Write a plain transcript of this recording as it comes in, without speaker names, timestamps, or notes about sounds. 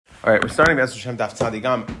All right, we're starting Be'ez Hashem Daf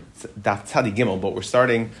Tzadi Gimel, but we're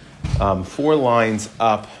starting 4 lines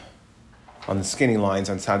up on the skinny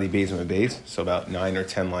lines on Tzadi Beis and Beis, so about 9 or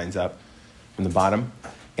 10 lines up from the bottom.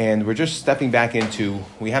 And we're just stepping back into,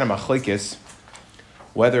 we had a machlokes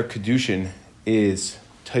whether Kedushin is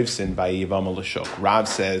Tovsin by Yivam L'Shuk. Rav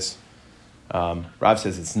says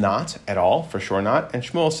it's not at all, for sure not, and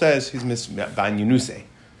Shmuel says he's Ba'an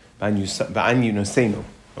Yunusenu.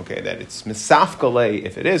 Okay, that it's misafkale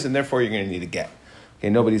if it is, and therefore you're going to need a get. Okay,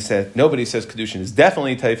 nobody says Kedushin is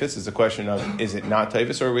definitely typhus. It's a question of is it not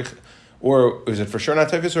typhus or is it for sure not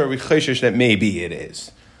typhus, or are we choshesh that maybe it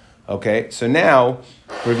is? Okay, so now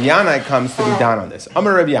Rav Yanai comes to be done on this.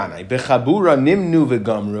 Amar Rav Yanai bechabura nimnu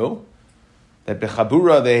v'gamru, that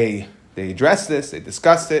bechabura they addressed this, they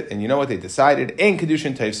discussed it, and you know what they decided? Ein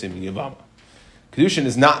Kedushin typhsim b'yavama. Kedushin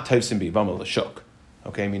is not typhsim b'yavama l'shuk.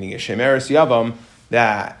 Okay, meaning a shemeres yavam,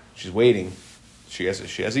 that she's waiting, she has a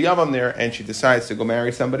yavam there, and she decides to go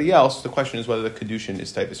marry somebody else. The question is whether the kedushin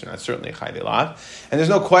is typhus or not. Certainly a chai v'elav, and there's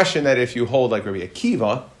no question that if you hold like Rabbi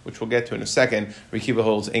Akiva, which we'll get to in a second, Rabbi Akiva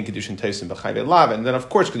holds ein kedushin typhus and b'chai v'elav, and then of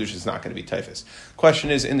course kedushin is not going to be typhus. Question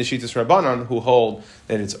is in the Shittas Rabbanan who hold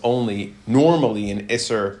that it's only normally an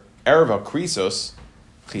iser erva krisos,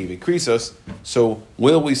 chivi krisos. So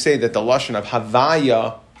will we say that the lashon of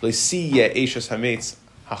havaya l'siyeh eishas hametz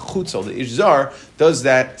hachutzel the ishzar, does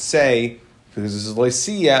that say, because this is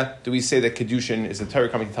loisiya, do we say that Kedushin is the Torah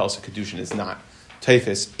coming to tell us that Kedushin is not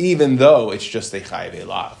typhus, even though it's just a chayav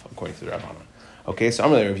elav, according to the Rabbanan? Okay, so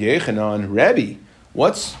I'm going to Rav Yechanan, Rebbe,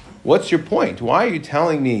 what's your point? Why are you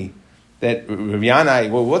telling me that Rav Yanai,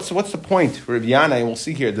 well, what's the point, Rav Yanai? And we'll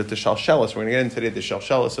see here that the Shalshelis, we're going to get into today the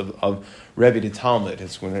Shalshelis of Rebbe to Talmud.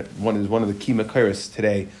 It's one of the key Makiris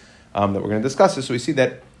today that we're going to discuss this. So we see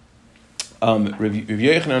that Rav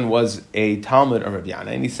Yochanan was a Talmud of Rav Yanai,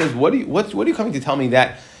 and he says, "What are you coming to tell me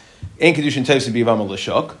that Ein Kedushin Tovsin b'Yivam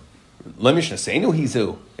L'Shuk? Le Mishnah say no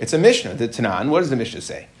hizu. It's a Mishnah. The Tanan. What does the Mishnah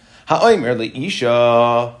say? Ha'omer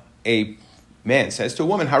leisha, a man says to a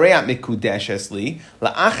woman, Hareat mikudeshes li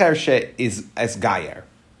la'achar she is as gayer.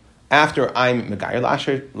 After I'm megayer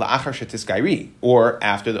la'achar she tisgairi, or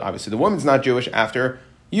after obviously the woman's not Jewish. After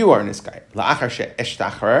you are nisgayer la'achar she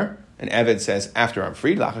eshtachar." And Eved says, after I'm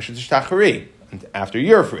freed, lachar shetishtachari, and after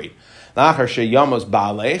you're free. Lachar sheyamos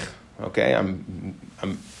ba'alech, okay,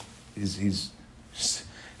 he's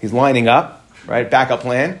lining up, right, backup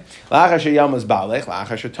plan. Lachar sheyamos ba'alech,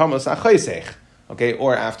 lachar shetomos achaysech, okay,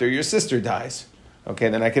 or after your sister dies, okay,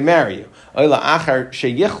 then I can marry you. Oy lachar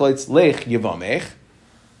sheyichloitz lech yivamech,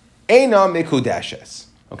 eina mikudeshes.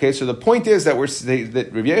 Okay, so the point is that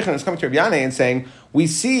that Rav Yochanan is coming to Rav Yanai and saying, we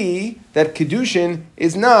see that Kedushin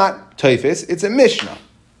is not typhus, it's a Mishnah.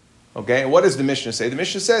 Okay, and what does the Mishnah say? The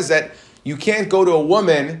Mishnah says that you can't go to a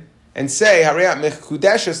woman and say, Hareat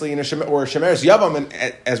mechudeshes li, or Shemeres Yavam,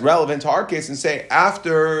 as relevant to our case, and say,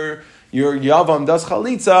 after your Yavam does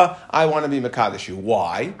Chalitza, I want to be Mekadesh you.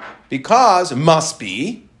 Why? Because must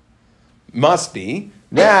be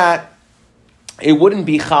that it wouldn't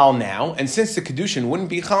be chal now, and since the Kedushin wouldn't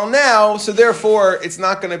be chal now, so therefore it's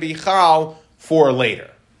not going to be chal for later.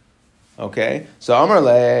 Okay? So Amar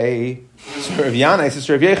Le, so Rav Yanai says,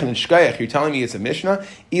 Rav Yochanan Shkayach, you're telling me it's a Mishnah?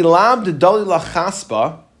 Ilab de dali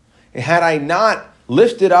lachaspa, had I not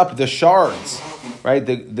lifted up the shards, right,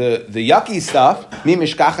 the yucky stuff, mi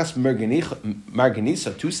mishkachas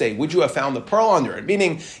marganisa, to say, would you have found the pearl under it?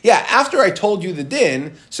 Meaning, yeah, after I told you the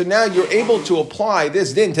din, so now you're able to apply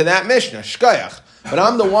this din to that Mishnah, shkayach. But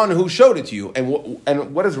I'm the one who showed it to you. And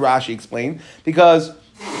what does Rashi explain? Because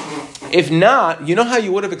if not, you know how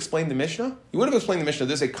you would have explained the Mishnah? You would have explained the Mishnah.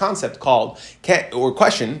 There's a concept called, or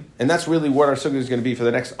question, and that's really what our sugya is going to be for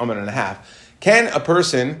the next minute and a half. Can a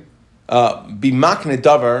person be makne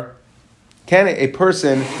davar? Can a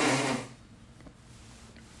person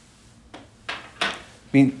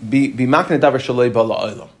be makne davar shaloi ba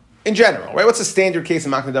la'olam? In general, right? What's the standard case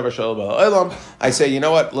of makne davar shaloi ba la'olam? I say, you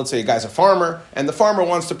know what? Let's say a guy's a farmer, and the farmer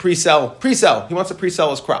wants to pre-sell. He wants to pre-sell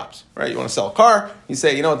his crops, right? You want to sell a car. You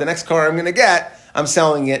say, you know what? The next car I'm going to get, I'm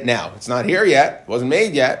selling it now. It's not here yet. It wasn't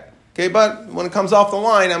made yet. Okay, but when it comes off the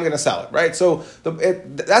line, I'm going to sell it, right? So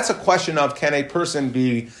that's a question of, can a person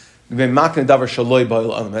be makne davar shaloi ba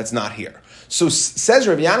la'olam? That's not here. So says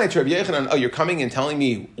Rav Yanai to Rav Yochanan, oh, you're coming and telling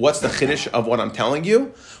me what's the chiddush of what I'm telling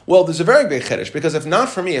you? Well, there's a very big chiddush, because if not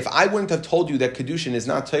for me, if I wouldn't have told you that Kedushin is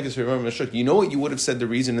not typhus or Meshuk, you know what you would have said the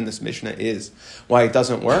reason in this Mishnah is why it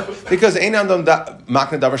doesn't work? Because ein adam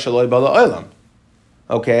makne davar shaloi ba la'olam.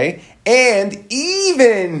 Okay? And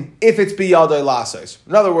even if it's biyadai lasos.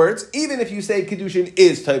 In other words, even if you say Kedushin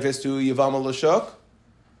is typhus to Yivam L'Shuk,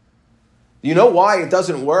 you know why it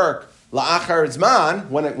doesn't work la'achar zman,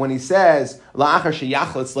 when he says la'achar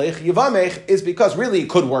sheyachletz leich yivamech, is because really it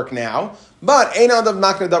could work now, but ein adam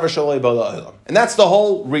makna davar shalei b'la olam. And that's the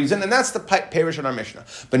whole reason, and that's the parish in our Mishnah.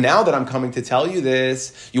 But now that I'm coming to tell you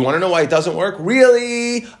this, you want to know why it doesn't work?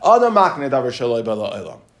 Really, adam makna davar shalei b'la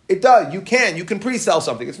olam. It does. You can pre-sell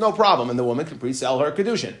something. It's no problem, and the woman can pre-sell her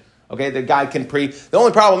kedushin. Okay, the guy can The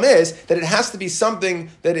only problem is that it has to be something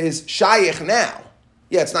that is shayich now.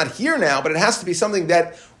 Yeah, it's not here now, but it has to be something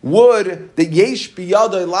that yesh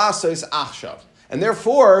biyadai lasos achshav. And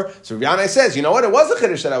therefore, so Rav Yanai says, you know what? It was a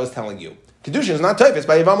chiddush that I was telling you. Kedushin is not typhus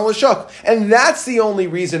by Yivam L'Shuk. And that's the only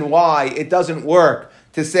reason why it doesn't work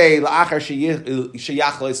to say la'achar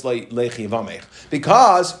sheyachlis leich yivamech.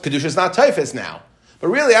 Because Kedushin is not typhus now. But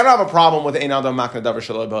really, I don't have a problem with ein adam makna davar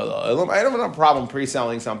shalei b'la olam. I don't have a problem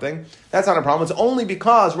pre-selling something. That's not a problem. It's only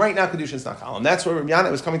because right now Kedushin is not kalam. That's where Rav Yanai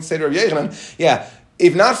was coming to say to Rav Yechanan, yeah,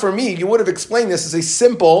 if not for me, you would have explained this as a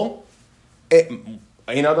simple ein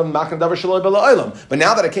adam makna davar shalei b'la olam. But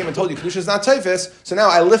now that I came and told you Kedushin is not typhus, so now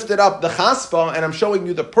I lifted up the chaspa and I'm showing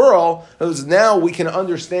you the pearl. Because now we can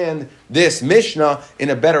understand this Mishnah in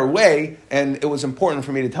a better way, and it was important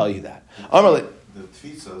for me to tell you that. The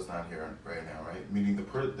tfisa is not here right now, right? Meaning the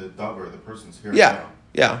davar, the person's here. Yeah, now.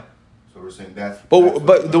 yeah. So we're saying that's.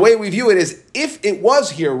 But the way we view it is, if it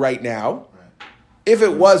was here right now,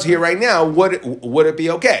 would it be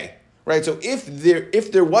okay? Right. So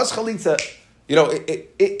if there was chalitza,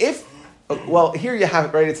 here you have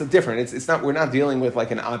it. Right. It's a different. It's not. We're not dealing with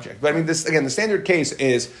like an object. But I mean, this again. The standard case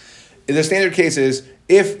is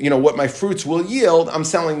if what my fruits will yield, I'm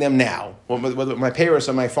selling them now. What my payros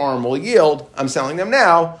on my farm will yield, I'm selling them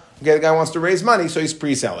now. Okay, the guy wants to raise money, so he's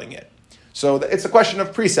pre-selling it. So it's a question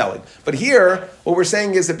of pre-selling. But here, what we're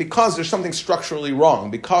saying is that because there's something structurally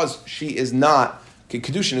wrong, because she is not,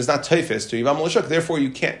 Kedushin is not typhus to Yivam L'Shuk, therefore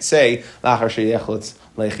you can't say, Lachar sheyechlitz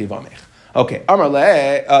leich yivamech. Okay, so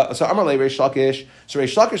Amarle Reish Lakish. So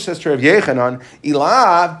Reish Lakish says to Rav Yechanan,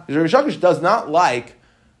 Ilav, Reish Lakish does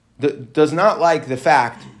not like the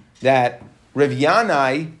fact that Rav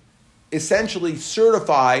Yanai essentially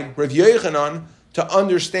certified Rav Yechanan to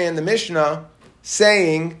understand the Mishnah,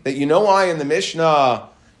 saying that why in the Mishnah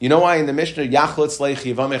Yachlitz Leich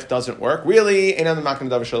Yivamech doesn't work. Really, and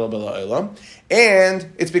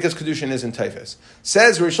it's because Kedushin isn't typhus.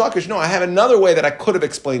 Says Reish Lakish, no, I have another way that I could have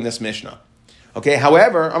explained this Mishnah. Okay,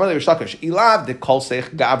 however, Amalei Reish Lakish, Ilav de Kol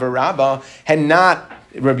Seich Gaver Rabba had not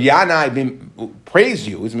Rabbi Yanai been praised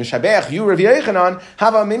you, is Mishabech, you Rabbi Yechanan,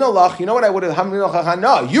 have a minolach, you know what I would have,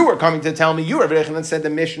 no, you were coming to tell me, you Rabbi Yechanan said the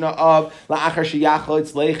Mishnah of La'achar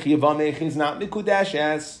sheyachlitz leich yivamech is not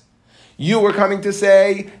mikudeshes. You were coming to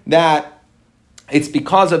say that it's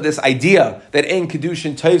because of this idea that ein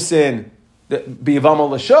kedushin toivsin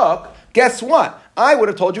b'yivam l'shuk. Guess what? I would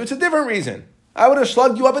have told you it's a different reason. I would have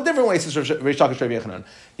slugged you up a different way, says Reish Lakish Rabbi Yechanan.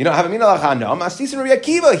 Have a minolach no, mastis and Rabbi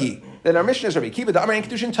Akiva he. That our Mishnah is Rabbi Akiva, the Amar ein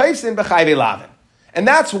kedushin toivsin b'chai ve'lavin. And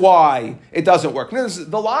that's why it doesn't work. Now,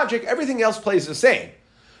 the logic, everything else plays the same.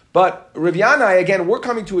 But Rav Yanai, again, we're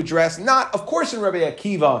coming to address, not, of course, in Rabbi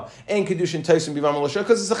Akiva, ein kedushin toivsin b'yivam l'shuk,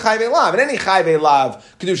 because it's a chai ve'lav. And any chai ve'lav,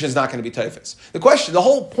 kedushin is not going to be toifus. The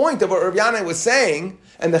whole point of what Rav Yanai was saying,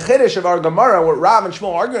 and the chiddush of our Gemara, what Rav and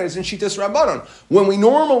Shmuel arguing is in Shitas Rabbanon. When we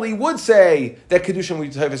normally would say that kedushin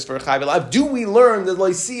would be toifus for a chai ve'lav, do we learn that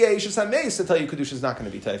loisiyeh ishus hameis to tell you kedushin is not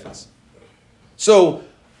going to be toifus? So,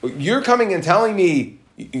 you're coming and telling me,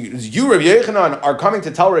 you, Rav Yechanan, are coming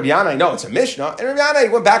to tell Rav Yanai, no, it's a Mishnah, and Rav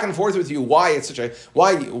Yanai went back and forth with you why it's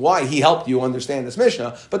why he helped you understand this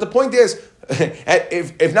Mishnah. But the point is,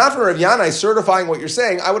 if not for Rav Yanai certifying what you're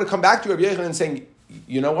saying, I would have come back to Rav Yechanan and saying,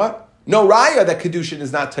 you know what? No raya that kedushin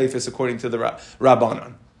is not typhus according to the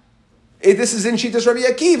Rabbanon. This is in Shitas Rabbi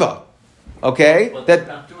Akiva. Okay, but that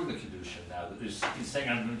not doing the kedushin now. He's saying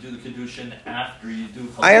I'm going to do the kedushin after you do.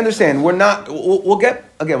 I understand. We're not. We'll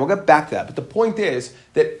get back to that. But the point is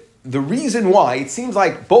that the reason why it seems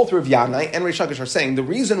like both Rav Yanai and Reish Lakish are saying the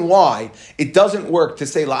reason why it doesn't work to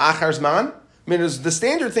say la'achar zman. I mean, the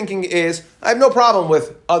standard thinking is I have no problem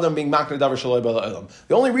with Adam being makna davar shaloi b'la olam.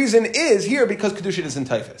 The only reason is here because kedushin is in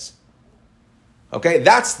typhus. Okay,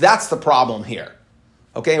 that's the problem here.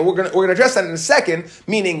 Okay, and we're gonna address that in a second.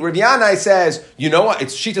 Meaning, Rav Yanai says, you know what?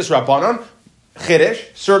 It's Shitas Rabbanon,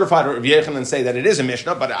 Chiddush, certified Rav Yechanan say that it is a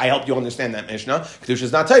Mishnah, but I help you understand that Mishnah. Kedusha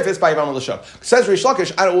is not typhus by Yivam L'Shuk. Says Reish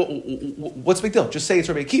Lakish, what's the big deal? Just say it's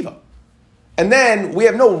Rabbi Akiva. And then we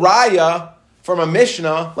have no raya from a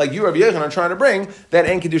Mishnah like you, Rabbi Yechanan, are trying to bring that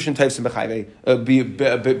ein kedushin typhus b'chai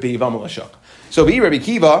Yivam L'Shuk. So be Rabbi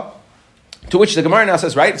To which the Gemara now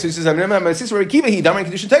says, right? So he says,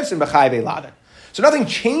 So nothing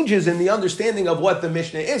changes in the understanding of what the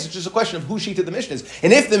Mishnah is. It's just a question of who Shita the Mishnah is.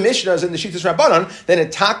 And if the Mishnah is in the Shitas Rabbanon, then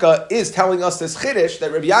Itaka is telling us this Chiddush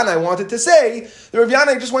that Rav Yanai wanted to say. The Rav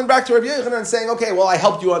Yanai just went back to Rav Yochanan saying, okay, well, I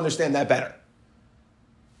helped you understand that better.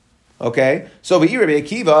 Okay, so Rabbi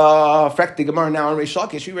Akiva, frekti Gemara now on Reish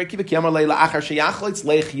Lakish. Rabbi Akiva kiamar leila achar sheyachlitz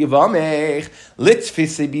leich yivamech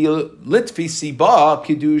litfisi ba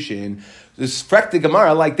kedushin. This frekti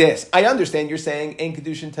Gemara like this. I understand you're saying ein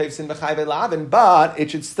kedushin teifsin b'chayve lavin, but it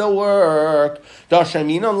should still work.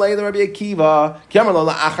 Dashamina leila Rabbi Akiva kiamar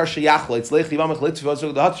leila achar sheyachlitz leich yivamech litfisi ba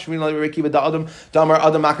kedushin. Rabbi Akiva da damar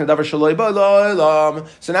adam makna davar shaloi ba'olam.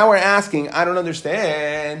 So now we're asking. I don't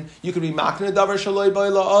understand. You could be makna davar shaloi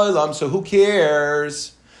ba'olam. So who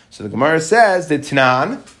cares? So the Gemara says the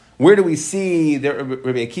Tanan. Where do we see that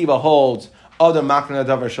Rabbi Akiva holds Adam Makna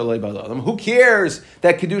Davar Shalei Ba'Adam? Who cares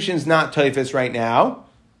that Kedushin's not Taifis right now?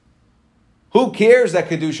 Who cares that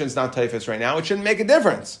Kedushin's not Taifis right now? It shouldn't make a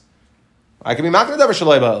difference. I can be Makna Davar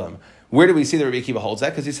Shalei Ba'Adam. Where do we see that Rabbi Akiva holds that?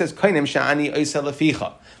 Because he says, Kainim Sha'ani Oisa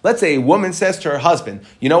Leficha. Let's say a woman says to her husband,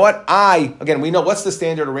 you know what, we know what's the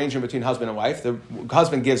standard arrangement between husband and wife. The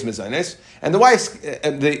husband gives mezainis, and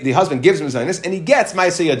the husband gives mezainis, and he gets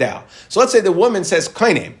Ma'aseh Yadao. So let's say the woman says,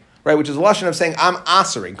 Kainim, right, which is a lashon of saying, I'm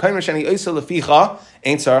asering. Kainim Sha'ani Oisa Leficha,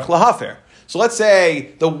 Ein Tzarech Lahafer. So let's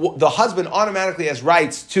say the husband automatically has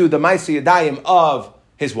rights to the Ma'aseh Yadayim of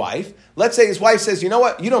his wife. Let's say his wife says, you know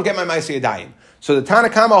what, you don't get my Ma'aseh Yadayim. So the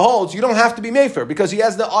Tanakama holds you don't have to be mefer because he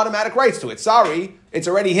has the automatic rights to it. Sorry, it's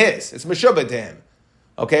already his. It's meshubah to him.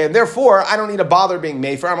 Okay, and therefore I don't need to bother being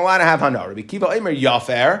mefer. I'm allowed to have hana. Rabbi Kiva Eimer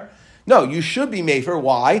Yafer. No, you should be mefer.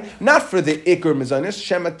 Why? Not for the ikr mizanis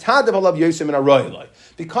shematadav alav yosim and aroylai.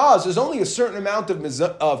 Because there's only a certain amount of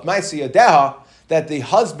ma'aseh yadeha that the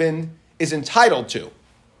husband is entitled to.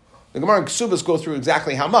 The Gemara and Ksubas go through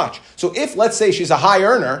exactly how much. So if let's say she's a high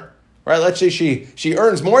earner. Right, let's say she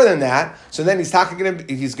earns more than that, so then he's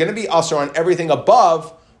going to be usher on everything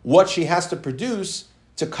above what she has to produce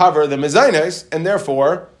to cover the mezainos, and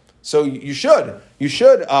therefore, so you should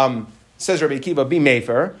says Rabbi Akiva, be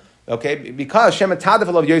mefer, okay, because Shema Tadaf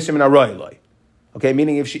alav yosim and aroyloi, okay,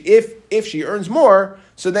 meaning if she earns more,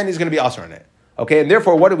 so then he's going to be usher on it, okay, and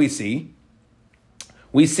therefore, what do we see?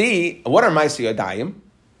 We see what are Ma'aseh Yadayim?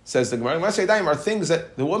 Says the Gemara. Ma'aseh Yadayim are things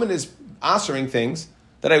that the woman is ushering things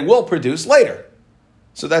that I will produce later.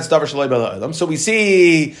 So that's davar shalei b'la'olam. So we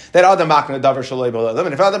see that Adam makna davar shalei b'la'olam.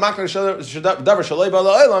 And if Adam makna davar shalei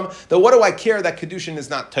b'la'olam, then what do I care that Kedushin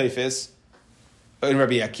is not Taifis in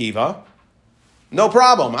Rabbi Akiva? No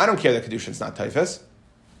problem. I don't care that Kedushin is not Taifis.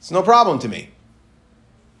 It's no problem to me.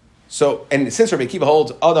 So, and since Rabbi Akiva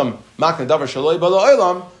holds Adam makna davar shalei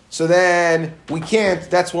b'la'olam, so then we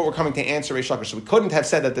can't, that's what we're coming to answer Reish Lakish. So we couldn't have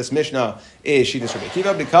said that this Mishnah is Shittas Rabbi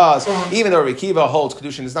Akiva because even though Rabbi Akiva holds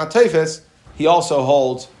Kedushin is not Taifis, he also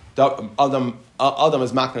holds Adam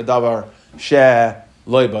is Makna Davar She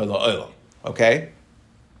Loi Bo La'olam. Okay?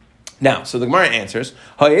 Now, so the Gemara answers,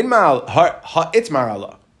 Ha'itzmar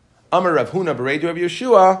Allah, Amar Rav Huna B'Reidu Rav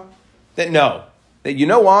Yeshua, that no. That you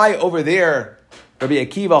know why over there Rabbi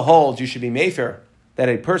Akiva holds you should be Mefer, that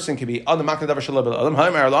a person can be Adam Makna Davar Shalom Adam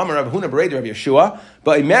Ha'imar Amar Rav Huna B'Reidu Rav Yeshua,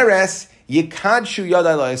 but Imeres Yikadshu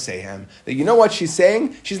Yadai La'asehem. That you know what she's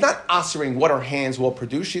saying? She's not answering what her hands will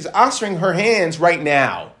produce. She's answering her hands right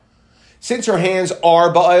now. Since her hands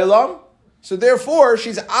are Ba'olam, so therefore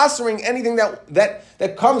she's answering anything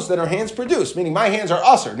that comes that her hands produce. Meaning my hands are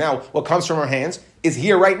usher. Now what comes from her hands is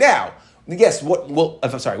here right now. Yes, what will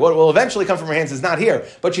eventually come from her hands is not here,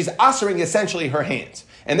 but she's answering essentially her hands.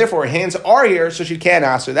 And therefore, her hands are here, so she can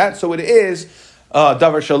answer that. So it is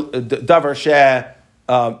davar she.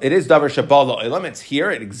 It is davar shebal la'olam. It's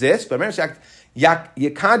here. It exists. But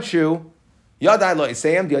yakadshu yadai lo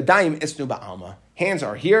isayim the yadayim isnu ba'alma. Hands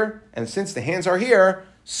are here, and since the hands are here,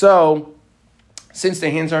 so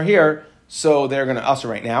they're going to usher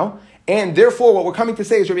right now. And therefore, what we're coming to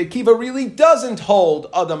say is Rabbi Akiva really doesn't hold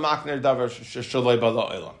Adam Makner Davar Shaloi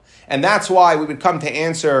Ba'Olam. And that's why we would come to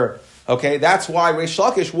answer. Okay, that's why Reish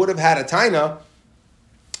Lakish would have had a taina.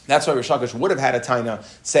 That's why Reish Lakish would have had a taina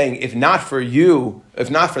saying, if not for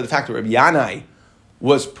the fact that Rabbi Yanai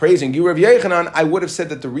was praising you, Rabbi Yochanan, I would have said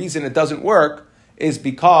that the reason it doesn't work is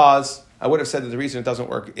because it's Rabbi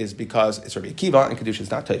Akiva and Kedusha is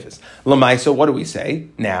not Taifis. Lamai. So what do we say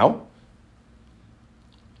now?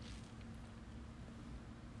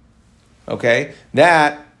 Okay,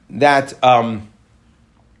 what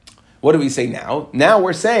do we say now? Now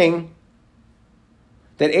we're saying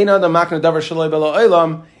that Ein Adam Makna Davar Shaloi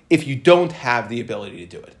B'La'olam if you don't have the ability to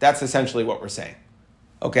do it. That's essentially what we're saying.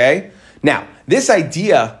 Okay? Now, this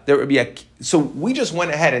idea that so we just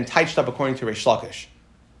went ahead and touched up according to Reish Lakish.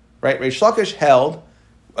 right? Reish Lakish held,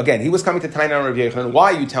 again, he was coming to Tainan and Rabbi Yochanan.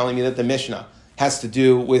 Why are you telling me that the Mishnah has to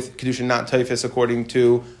do with Kedushin not Taifis according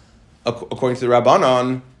to the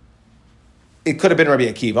Rabbanon? It could have been Rabbi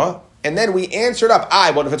Akiva. And then we answered up,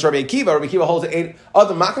 what if it's Rabbi Akiva? Rabbi Akiva holds it,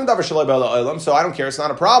 so I don't care, it's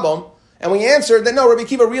not a problem. And we answered that no, Rabbi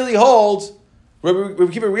Akiva really holds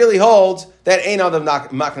that ain't adam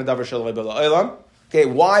makna davar shaloi b'la olam. Okay,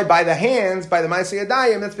 why by the hands, by the ma'aseh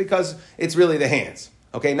yadayim? That's because it's really the hands.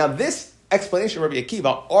 Okay, now this explanation Rabbi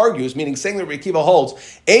Akiva argues, meaning saying that Rabbi Akiva holds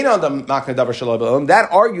ain't adam makna davar shaloi b'la olam,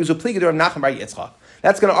 that argues upliga Rav Nachman bar Yitzchak.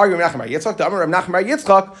 That's going to argue Rav Nachman bar Yitzchak. The Amar Rav Nachman bar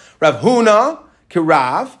Yitzchak, Rav Huna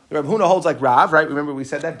Kirav. Rav Huna holds like Rav, right? Remember we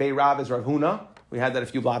said that Bei Rav is Rav Huna. We had that a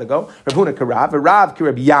few blot ago. Rav Huna Kirav, Rav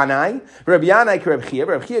Kirab Yanai, Rav Yanai Kirab Chia,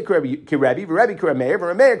 Rav Chia Kirebi, Rebbe Kirab Meir,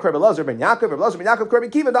 Rav Meir Kirab Elazar ben Yaakov, Rav Elazar ben Yaakov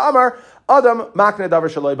Kirab Kiva, the Amar Adam Makna Davar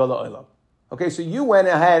Shaloi Bala Olam. Okay, so you went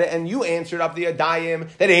ahead and you answered up the Adayim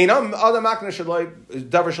that ain't Adam Makna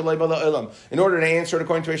Davar Shaloi Bala Olam in order to answer it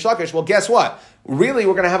according to Reish Lakish. Well, guess what? Really,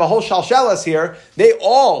 we're going to have a whole shalshelas here. They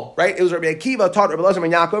all, right? It was Rabbi Akiva taught Rav Elazar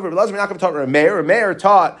ben Yaakov, Rav Elazar ben Yaakov taught Rav Meir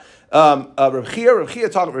taught Rav Chia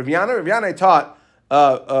taught Rav Yanai taught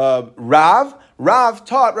Rav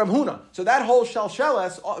taught Rav Huna. So that whole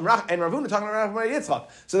shalshelas, and Rav Huna talking about Rav Yitzchak.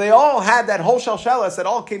 So they all had that whole shalshelas that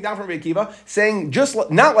all came down from Rabbi Akiva, saying just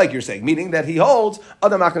not like you're saying, meaning that he holds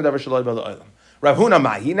Adam Makna Davar Shaloi B'la Olam. Rav Huna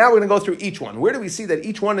Mahi. Now we're going to go through each one. Where do we see that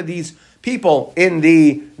each one of these people in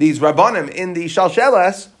these Rabbanim in the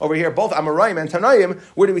shalshelas over here, both Amoraim and Tanoim,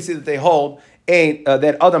 where do we see that they hold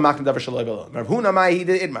that Adam Makna Davar Shaloi B'la Olam? Rav Huna Mahi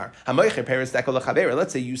de Idmar. Hamoicher Peres Dekel Lechavera.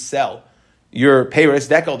 Let's say you sell your Peres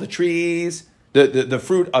Dekel, the trees, the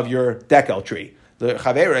fruit of your Dekel tree. The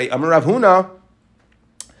Chavere, Amar Rav Huna,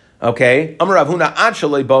 okay, Amar Rav Huna, Ad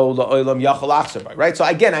Shaloi Bo La'olam Yachal Achzer Bai, right? So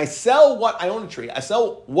again, I sell what I own a tree. I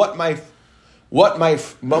sell what my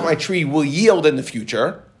tree will yield in the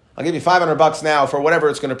future. I'll give you $500 now for whatever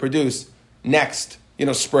it's going to produce next,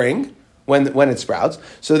 spring, when it sprouts.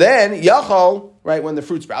 So then, Yachal, right, when the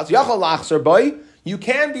fruit sprouts, Yachal Achzer Bai, you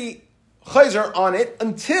can be chayzer on it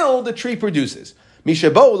until the tree produces. But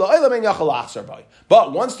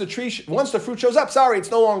once the fruit shows up, sorry,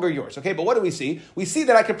 it's no longer yours. Okay, but what do we see? We see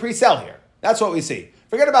that I can pre-sell here. That's what we see.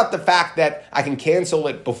 Forget about the fact that I can cancel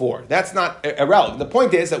it before. That's not irrelevant. The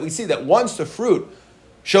point is that we see that once the fruit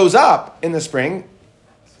shows up in the spring,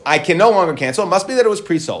 I can no longer cancel. It must be that it was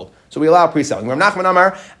pre-sold. So we allow pre-selling. Rav Nachman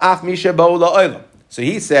Amar, Af Misha Bo La'olam. So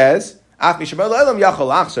he says, Af Misha Bo La'olam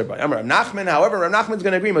Yachol Achzer Bai. Amar Rav Nachman, however, Rav Nachman's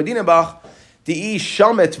going to agree, Modina Bach, Di'i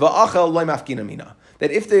Shamet Va'achel Loy Mafkina Mina.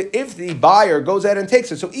 That if the buyer goes ahead and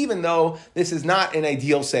takes it, so even though this is not an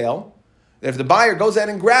ideal sale, if the buyer goes ahead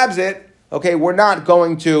and grabs it, okay, we're not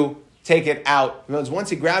going to take it out. Because once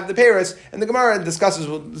he grabbed the Paris, and the Gemara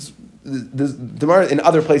discusses, the Gemara in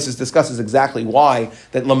other places discusses exactly why,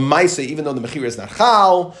 that Lamaisa, even though the Mechira is not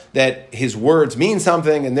Chal, that his words mean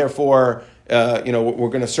something, and therefore, we're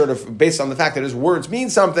going to sort of, based on the fact that his words mean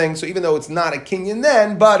something, so even though it's not a kinyan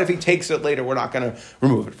then, but if he takes it later, we're not going to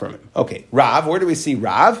remove it from him. Okay, Rav, where do we see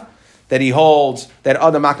Rav? That he holds that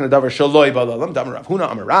Adam Makna Davar Shaloi B'la Olam, Damar Rav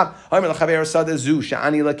Huna, Amar Rav, Ha'omer L'chaver Sada Zu,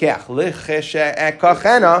 Sha'ani Lekech, L'cheshe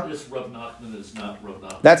Ekachena. This Rav Nachman is not Rav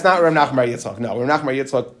Nachman. That's not Rav Nachman bar Yitzchak. No, Rav Nachman bar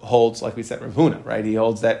Yitzchak holds, like we said, Rav Huna, right? He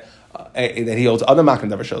holds that he holds Adam Makna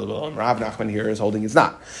Davar Shaloi B'la Olam. Rav Nachman here is holding it's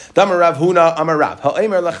not. Damar Rav Huna, Amar Rav,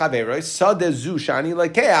 Ha'omer L'chaver Sada Zu, Sha'ani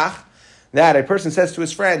Lekech. That a person says to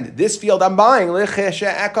his friend, this field I'm buying, when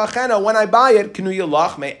I buy it,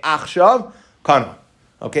 kana.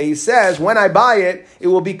 Okay, he says, when I buy it, it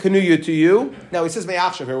will be kanuya to you. Now he says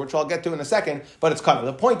me'achshav here, which I'll get to in a second, but it's kana.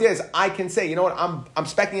 The point is, I can say, you know what, I'm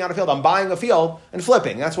speccing out a field, I'm buying a field and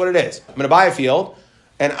flipping. That's what it is. I'm going to buy a field,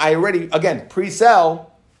 and I already, again,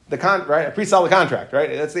 pre-sell the right? I pre-sell the contract,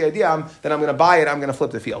 right? That's the idea. That I'm going to buy it, I'm going to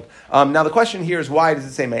flip the field. Now the question here is, why does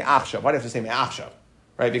it say me'achshav? Why does it say me'achshav?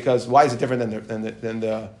 Right, because why is it different than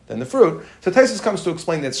the fruit? So Taisus comes to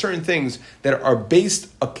explain that certain things that are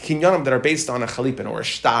based a kinyanim that are based on a chalipin or a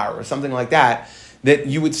shtar or something like that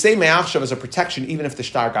you would say me'achshav as a protection even if the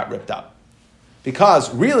shtar got ripped up,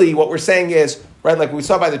 because really what we're saying is right, like we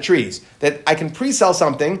saw by the trees, that I can pre-sell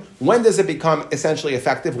something. When does it become essentially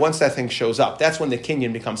effective? Once that thing shows up. That's when the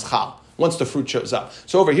kinyan becomes chal. Once the fruit shows up.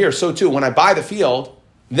 So over here, so too, when I buy the field,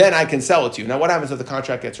 then I can sell it to you. Now, what happens if the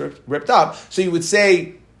contract gets ripped up? So you would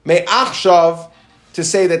say, me'achshav, to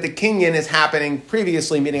say that the kinyan is happening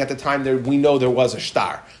previously, meaning at the time we know there was a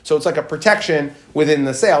shtar. So it's like a protection within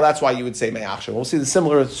the sale. That's why you would say me'achshav. We'll see the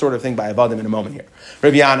similar sort of thing by Avadim in a moment here.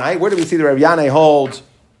 Rav Yanai, where do we see that Rav Yanai holds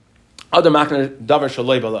Adam Makna Davar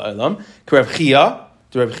Shaloi B'la Olam? Rav Chia,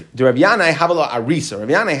 The Rav Yanai Havalo Arisa. Rav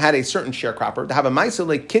Yanai had a certain sharecropper to have a Maisa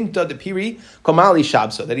like Kinta de Piri Komali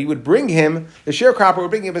Shabsa, that he would bring him, the sharecropper would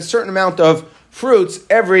bring him a certain amount of fruits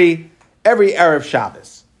every Erev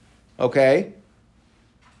Shabbos. Okay?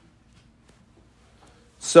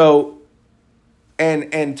 So,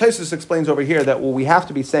 and Tosfos explains over here that we have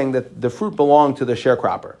to be saying that the fruit belonged to the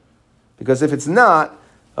sharecropper. Because if it's not,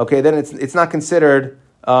 okay, then it's not considered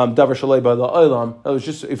davar shalei ba'la olam. It was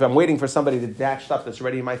just, if I'm waiting for somebody to dash stuff that's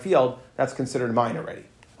already in my field, that's considered mine already.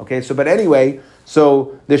 Okay, so but anyway,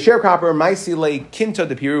 so the sharecropper Maisile Kinta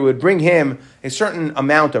the Piru would bring him a certain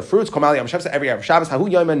amount of fruits. Komali Yom Shabbos every Shabbos.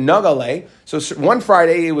 Hahu Yomen Nagale. So one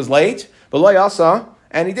Friday it was late, but Lo Yasa,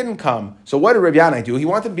 and he didn't come. So what did Rav Yanai do? He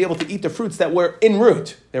wanted to be able to eat the fruits that were en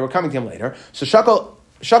route. They were coming to him later. So Shakal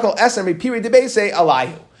Esem Piri Debese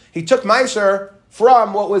Alayhu. He took Meiser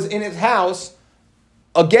from what was in his house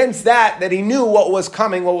against that he knew what was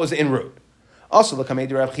coming, what was en route. Also, the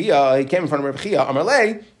Kamei Rav Chia, he came in front of Rav Chia,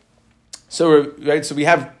 Amarlei. So, right, so we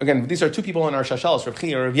have, again, these are two people in our Shashalos, Rav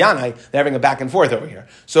Chia and Rav Yanai, they're having a back and forth over here.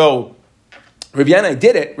 So, Rav Yanai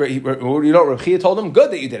did it. Rav Chia told him,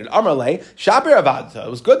 good that you did it. Amarlei, Shaber Avadta. It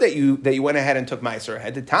was good that you went ahead and took Meiser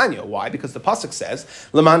ahead to Tanya. Why? Because the pasuk says,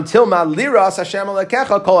 Leman tilma liras Hashem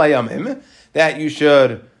alekecha kol hayamim, that you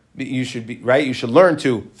should be right. You should learn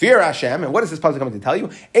to fear Hashem. And what is this pasuk coming to tell you?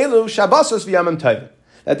 Elu Shabbosos v'yamim tovim.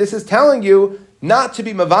 That this is telling you not to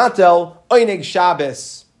be mavatel oineg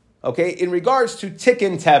Shabbos. Okay, in regards to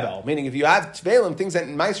tikkun tevel, meaning if you have tevelim, things that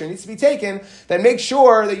in Meiser needs to be taken, then make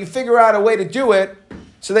sure that you figure out a way to do it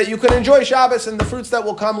so that you can enjoy Shabbos and the fruits that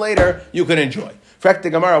will come later you can enjoy. Frek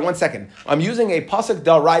the Gemara, 1 second. I'm using a pasuk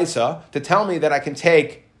dal raisa to tell me that I can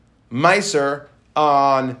take Meiser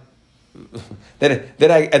on.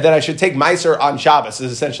 That I should take Meiser on Shabbos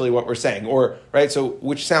is essentially what we're saying, or right. So,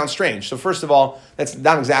 which sounds strange. So, first of all, that's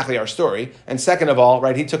not exactly our story, and second of all,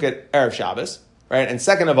 right, he took it Erev Shabbos, right, and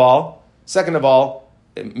second of all, taking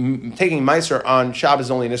Meiser on Shabbos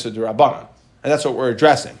is only an Issur D'Rabbanan, and that's what we're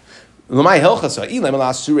addressing. To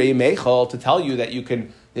tell you that you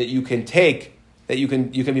can take. That you can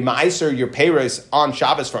be ma'aser your peiros on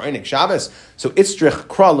Shabbos for Einik Shabbos. So itzrich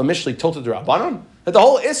kra lemishli tilted D'Rabbanan. That the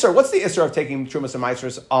whole Isser, what's the Isser of taking Trumas and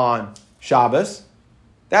Maasros on Shabbos?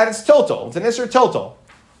 That is tiltal. It's an Isser tiltal.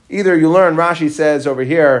 Either you learn, Rashi says over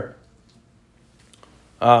here,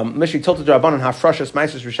 Mishli tilted D'Rabbanan hafrashas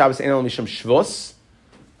Maasros for Shabbos enel mishum shvus.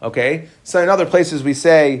 Okay? So in other places we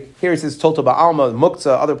say, here it says tiltal ba'alma,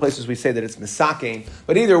 muktzah, other places we say that it's misakein.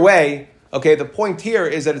 But either way, okay, the point here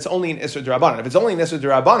is that it's only an Isser D'Rabbanan. If it's only an Isser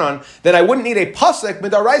D'Rabbanan, then I wouldn't need a pasuk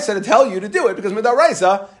midaraisa to tell you to do it, because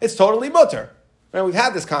midaraisa, it's totally mutter. Right? We've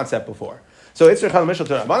had this concept before. So it's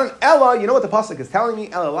Ella, you know what the pasuk is telling me?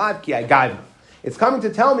 It's coming to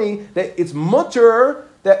tell me that it's mutter,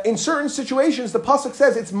 that in certain situations the pasuk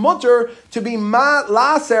says it's mutter to be ma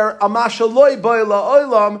laser amashaloi boila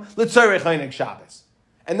oilam l'tzorech einik Shabbos.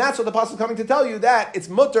 And that's what the pasuk is coming to tell you, that it's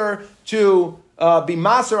mutter to be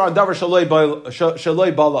maser on davar shaloi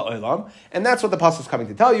bala oilam. And that's what the pasuk is coming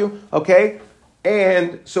to tell you, okay?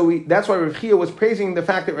 And so that's why Rav Chia was praising the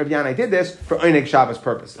fact that Rav Yanai did this for Einik Shabbos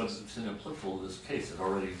purposes. But it's inapplicable in this case. It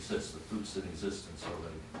already exists. The fruit's in existence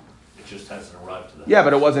already. It just hasn't arrived to that. Yeah,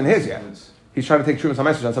 but it wasn't his yet. He's trying to take Trumas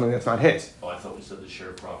HaMeiser on something that's not his. Oh, I thought we said the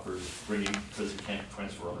sharecropper is bringing, because he can't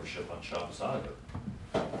transfer ownership on Shabbos either.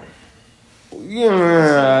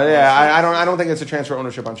 Yeah. I don't think it's a transfer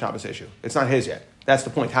ownership on Shabbos issue. It's not his yet. That's the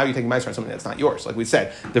point. How are you taking Meiser on something that's not yours? Like we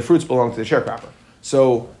said, the fruits belong to the sharecropper.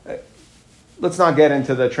 So let's not get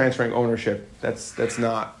into the transferring ownership. That's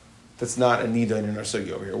not a nida in our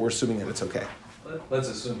sugi over here. We're assuming that it's okay. Let's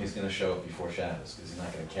assume he's going to show up before Shabbos, because he's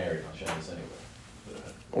not going to carry it on Shabbos anyway.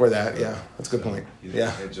 Or that, yeah. That's a good point.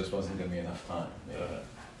 Yeah. It just wasn't going to be enough time.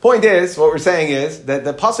 Point is, what we're saying is that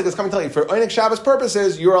the pasuk is coming to tell you, for Einik Shabbos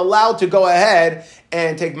purposes, you're allowed to go ahead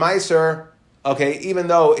and take Meiser, okay, even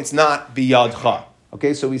though it's not biyadcha.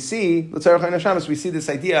 Okay, so we see, let's say Einik Shabbos, we see this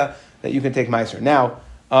idea that you can take Meiser. Now,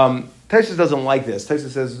 Tosfos doesn't like this. Tosfos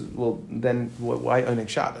says, well, then why Einik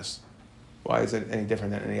Shabbos? Why is it any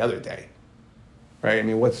different than any other day? Right? I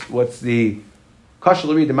mean, what's the that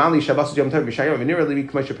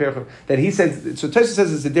he says? So Tosfos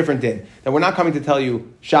says it's a different din, that we're not coming to tell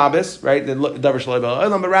you Shabbos, right?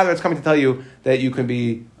 But rather it's coming to tell you that you can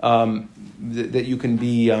be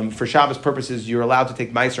for Shabbos purposes, you're allowed to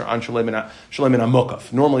take Meiser on Shalem and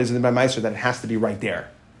Amukaf. Normally, it's by Meiser that it has to be right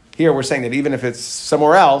there. Here, we're saying that even if it's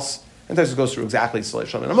somewhere else, and Tosfos goes through exactly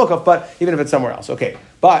Shalem and Amukaf, but even if it's somewhere else, okay.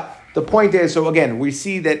 But the point is, so again, we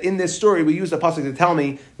see that in this story, we use the pasuk to tell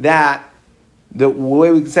me that the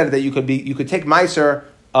way we said it, that you could take Meiser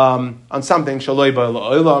on something shaloi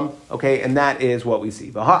ba'olam. Okay, and that is what we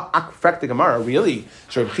see. V'ha'akfrek the Gemara, really?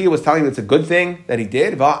 So Rabbi Chia was telling you it's a good thing that he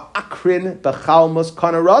did. V'ha'akrin b'chalmus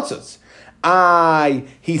kanaratzos.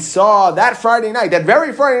 He saw that Friday night, that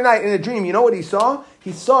very Friday night in a dream. You know what he saw?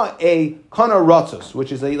 He saw a kanaratzos,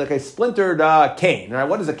 which is like a splintered cane. Right?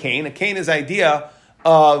 What is a cane? A cane is the idea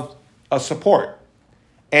of a support.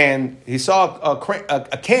 And he saw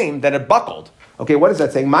a cane that had buckled. Okay, what is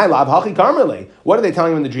that saying? My love, hachi karmele. What are they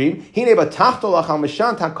telling him in the dream? Okay,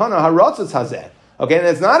 and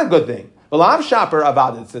that's not a good thing. Lav shaper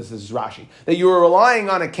avad, this is Rashi, that you were relying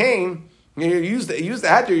on a cane. You used the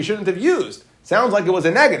heter you shouldn't have used. Sounds like it was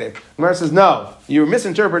a negative. Gemara says, no, you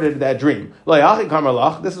misinterpreted that dream.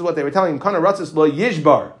 This is what they were telling him.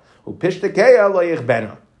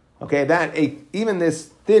 Okay, that even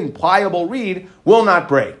this thin, pliable reed will not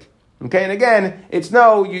break. Okay, and again, it's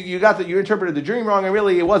no, you interpreted the dream wrong, and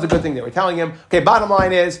really it was a good thing they were telling him. Okay, bottom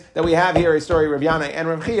line is that we have here a story of Rav Yana and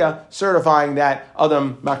Rav Chia certifying that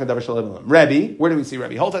Adam Makna Davar Shalom. Rebbe, where do we see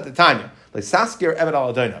Rebbe? Hold at the Tanya. Like Saskir Evet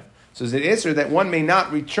al Adonav. So is it Isser that one may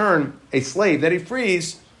not return a slave that he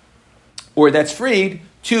frees, or that's freed,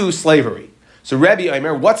 to slavery. So Rebbe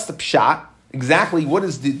Omer, what's the pshat? Exactly, what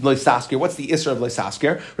is the Leisaskir? What's the Isser of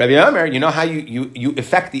Leisaskir? Rabbi Omer, you know how you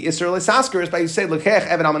effect the Isser of Leisaskir is by you say, Lekech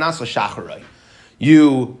Eved Almanas L'Shacharei.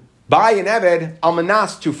 You buy an Eved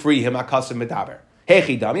Almanas to free him, Akasim Medaber.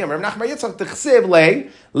 Hechi Dami, Amar Nachmar Yitzchak, T'chsiv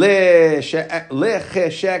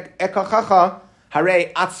Lecheshek Ekachacha,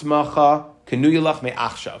 Harei Atzmacha, Kenuyelach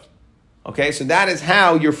Me'achshav. Okay, so that is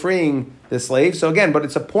how you're freeing the slave. So again, but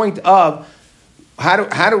it's a point of,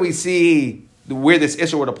 how do we see where this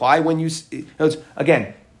Isser would apply when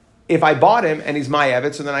again, if I bought him and he's my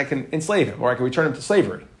Eved, so then I can enslave him, or I can return him to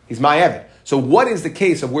slavery. He's my Eved. So what is the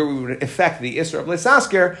case of where we would affect the Isser of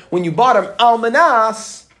Leisasker when you bought him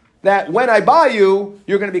Almanas, that when I buy you,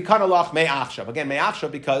 you're going to be Kanalach Me'achshav. Again,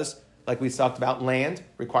 Me'achshav because, like we talked about, land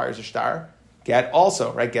requires a shtar. Get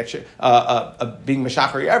also, right? Get being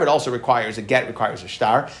Meshachar Eved also requires a get, requires a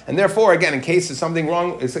shtar. And therefore, again, in case something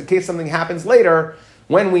happens later,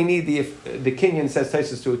 when we need the Kinyan, says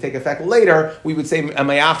Taisus, to take effect later, we would say a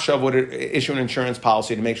Mayachshav would issue an insurance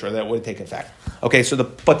policy to make sure that it would take effect. Okay,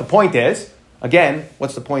 but the point is, again,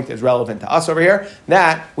 what's the point is relevant to us over here?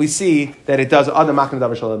 That we see that it does other Makna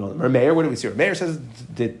Davar Shalom. Rameir, what do we see? Rameir says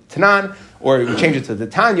the Tanan, or we change it to the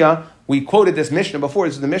Tanya. We quoted this Mishnah before.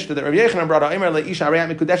 This is the Mishnah that Rabbi Yechanan brought out. Imer leisha arei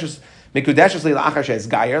mikudeshes li la'achar she'es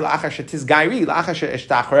gayer, la'achar she'tiz gayri, la'achar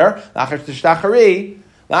she'eshtachrer, la'achar she'eshtachari,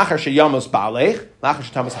 la'achar she'yamos ba'alech, la'achar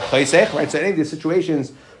she'tamas ha'choisech. Right. So any of these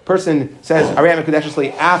situations, person says arei mikudeshes li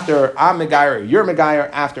after I'm megayer, you're megayer,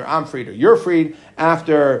 after I'm freed or you're freed,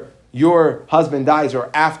 after your husband dies or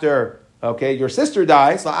after your sister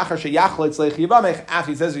dies, after he says to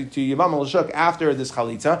Yivam L'Shuk after this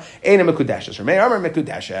chalitza, Eina Mekudeshes. Rameir Amar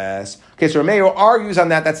Mekudeshes. Okay, so Rameir argues on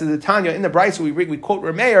that. That's in the Tanya. In the Brisa, we quote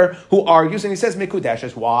Rameir, who argues, and he says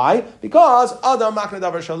Mekudeshes. Why? Because Adam Makna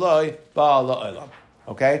Davar Shaloi Ba'La'olam.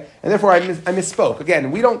 Okay? And therefore I misspoke.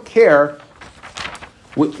 Again, we don't care.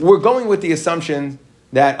 We're going with the assumption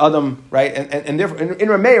that Adam, right, and therefore in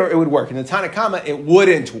Rameir it would work. In the Tanakama it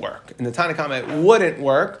wouldn't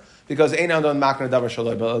work. Because Ein Adam Makna Davar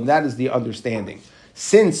Shaloi Ba'Olam. That is the understanding.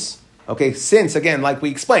 Since again, like we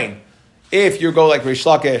explained, if you go like Rish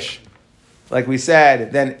Lakish, like we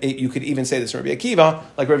said, then you could even say this from Rabbi Akiva.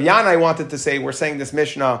 Like Rav Yanai wanted to say, we're saying this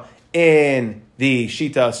Mishnah in the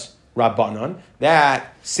Shitas Rabbanon,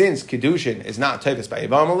 that since Kedushin is not Tevis by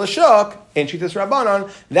Yivam L'Shuk, in Shitas Rabbanon,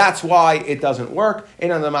 that's why it doesn't work.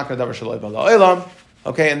 Ein Adam Makna Davar Shaloi Ba'Olam.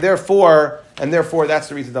 Okay, and therefore that's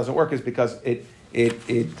the reason it doesn't work, is because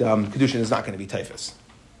Kedushin is not going to be Teifus.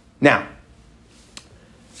 Now,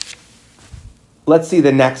 let's see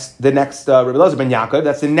the next Rabbi Elazar ben Yaakov.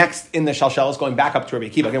 That's the next in the Shalshelos, going back up to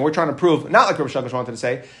Rabbi Akiva. Again, we're trying to prove, not like Rabbi Shakish wanted to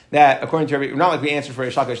say, that according to Rabbi, not like we answered for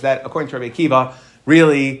Rabbi Shakish, that according to Rabbi Akiva,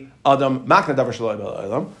 really, Adam Makna Davar Shaloi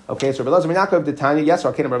Ba'Olam. Okay, so Rabbi Elazar ben Yaakov, the Tanya, yes,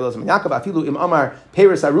 or Rabbi Elazar ben Yaakov, Afilu im Amar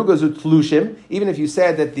Peres Aruga Zu Tlushim, even if you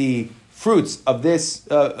said that the fruits of this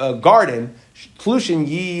garden, Tlushin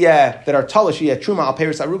that are talish truma al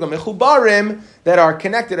peris aruga mechubarim, that are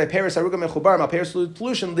connected al peris aruga mechubarim al peris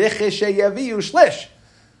tlushin lichishe yaviu shlish.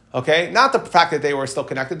 Okay, not the fact that they were still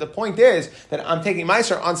connected. The point is that I'm taking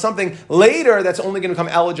meiser on something later that's only going to become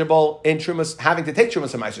eligible in trumas, having to take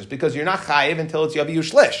trumas and meisers, because you're not chayiv until it's yaviu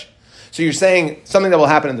shlish. So you're saying something that will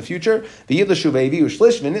happen in the future. V'yidlashu ve'yaviu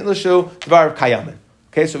shlish v'nitlashu dvar kayamin.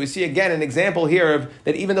 Okay, so we see again an example here of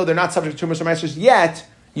that even though they're not subject to trumas or meisers yet,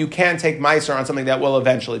 you can take meiser on something that will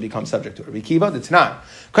eventually become subject to it. Rabbi Kiva, the Tanan.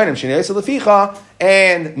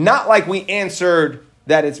 And not like we answered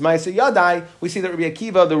that it's Ma'aseh Yadai, we see that Rabbi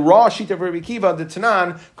Akiva, the raw sheet of Rabbi Akiva, the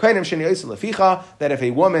Tanan, Kainim Sheni Yosel Leficha, that if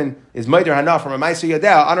a woman is Meider Hana from a Ma'aseh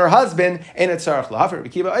Yadai on her husband, and it's Tzarech Lahafer, Rabbi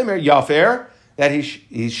Akiva Omer Yafer, that he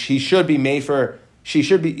should be made for he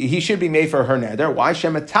should be made for her neder. Why?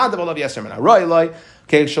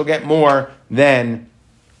 Okay, she'll get more than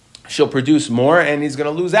she'll produce more, and he's going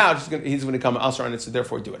to lose out. He's going to come elsewhere, and it's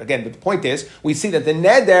therefore do it again. But the point is, we see that the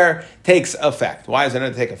neder takes effect. Why does the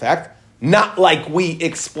neder take effect? Not like we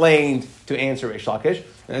explained to answer Reish Lakish,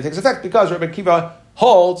 and it takes effect because Rabbi Akiva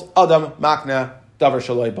holds Adam Makna Davar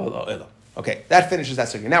Shaloi Balo Ila. Okay, that finishes that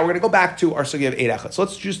sugya. Now we're going to go back to our sugya of Eid Echad. So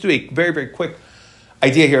let's just do a very, very quick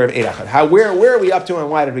idea here of Eid Echad. Where are we up to and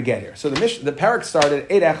why did we get here? So the parak started,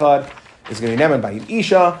 Eid Echad is going to be neman by an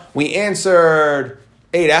Isha. We answered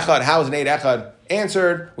Eid Echad. How is an Eid Echad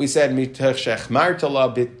answered? We said, Mitach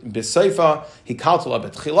Shechmartala b'Seifa, Hikaltala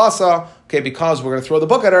b'Tchilasa. Okay, because we're going to throw the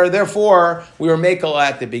book at her. Therefore, we were Mekel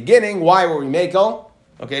at the beginning. Why were we Mekel?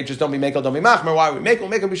 Okay, just don't be Mekel, don't be Machmer. Why were we Mekel?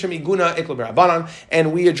 Mekel b'Shem Iguna Ikla b'Rabanan.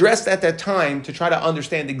 And we addressed at that time to try to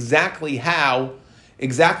understand exactly how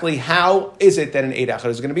is it that an Eid Echad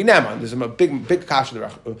is going to be Neman. There's a big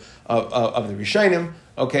kasha of the Rishonim.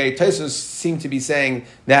 Okay, Tosfos seem to be saying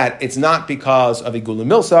that it's not because of Igula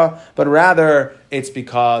Milsa, but rather it's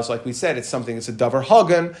because, like we said, it's a Davar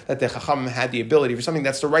Hagan, that the Chachamim had the ability for something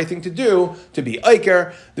that's the right thing to do, to be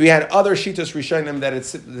Eiker. We had other Shitos Rishonim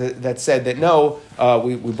that said that no,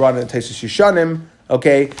 we brought in Tosfos Yishanim,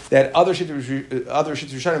 okay, that other Shitos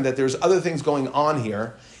Rishonim, that there's other things going on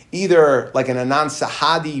here, either like an Anan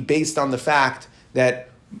Sahadi based on the fact that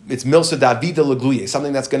it's Milsa Davida Lagluye,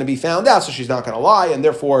 something that's going to be found out, so she's not going to lie, and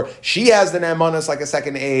therefore she has the Nemanas like a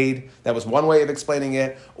second aid. That was one way of explaining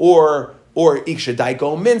it. Or Iksha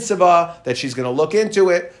Daiko Minsava, that she's going to look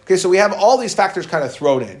into it. Okay, so we have all these factors kind of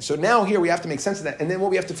thrown in. So now here we have to make sense of that, and then what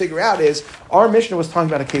we have to figure out is, our Mishnah was talking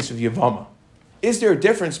about a case of Yavama. Is there a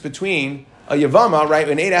difference between a Yavama, right,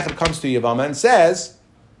 when Eid Echad comes to Yavama and says,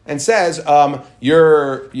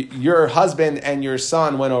 your husband and your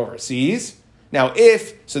son went overseas. Now,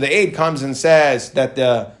 so the aide comes and says that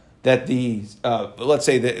let's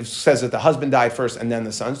say that it says that the husband died first and then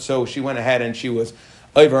the son. So she went ahead and she was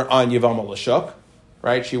over on Yavama L'Shuk,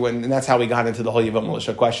 right? She went, and that's how we got into the whole Yavama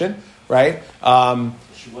L'Shuk question, right?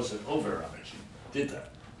 She wasn't over on it. She did that.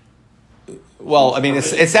 Well, I mean,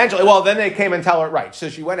 it's essentially, well, then they came and tell her, right, so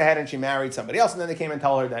she went ahead and she married somebody else, and then they came and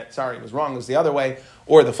tell her that, sorry, it was wrong, it was the other way,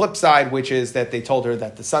 or the flip side, which is that they told her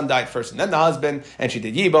that the son died first and then the husband, and she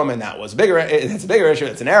did Yibum, and that's a bigger issue,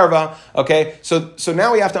 it's an Ereva, okay? So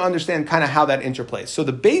now we have to understand kind of how that interplays. So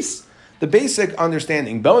the basic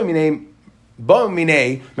understanding, Bo Minei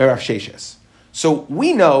Merav Sheshes. So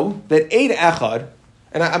we know that Eid Echad,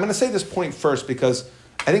 and I'm going to say this point first because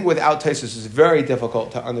I think without Tosfos it's very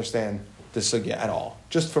difficult to understand the sugya at all,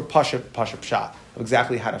 just for pashup shot of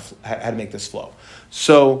exactly how to make this flow.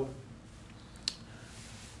 So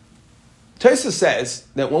Tosfos says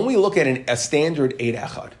that when we look at a standard Eid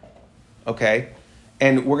Echad, okay,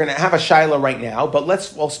 and we're going to have a shaila right now, but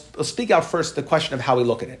let's speak out first the question of how we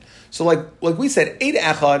look at it. So like we said, Eid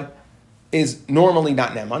Echad is normally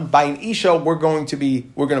not neman. By an isha, we're going to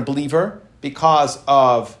believe her because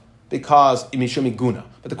imishumi guna.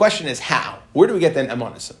 But the question is how? Where do we get the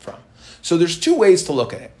emanis from? So there's two ways to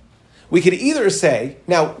look at it. We could either say,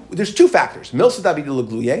 now there's two factors, milsa david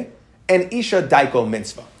legluye and isha daiko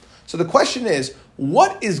mitzvah. So the question is,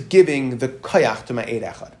 what is giving the koyach to my Eid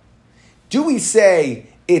Echad? Do we say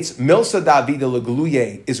it's milsa david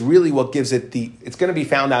legluye is really what gives it it's going to be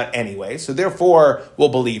found out anyway, so therefore we'll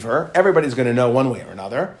believe her. Everybody's going to know one way or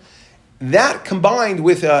another. That combined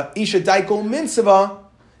with isha daiko mitzvah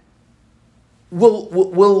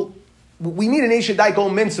we need an Isha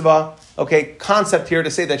Daiko Mitzvah, okay, concept here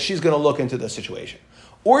to say that she's going to look into the situation.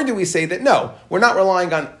 Or do we say that no, we're not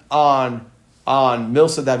relying on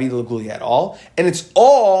Milsa David Laguli at all, and it's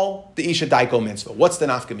all the Isha Daiko Mitzvah. What's the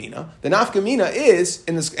nafkamina? The nafkamina is,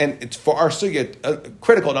 in this, and it's for our sugya,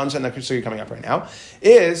 critical to understand the sugya coming up right now,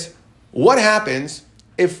 is what happens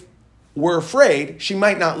if we're afraid she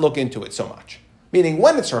might not look into it so much. Meaning,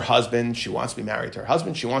 when it's her husband, she wants to be married to her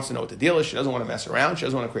husband, she wants to know what the deal is, she doesn't want to mess around, she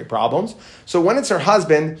doesn't want to create problems. So when it's her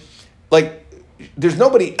husband, like, there's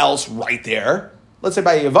nobody else right there. Let's say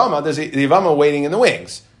by Yavama, there's the Yavama waiting in the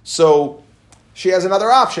wings. So she has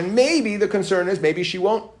another option. Maybe the concern is maybe she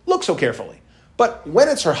won't look so carefully. But when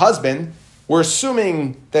it's her husband, we're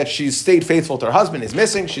assuming that she's stayed faithful to her husband, is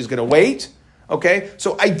missing, she's going to wait. Okay?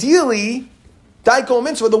 So ideally, Daiko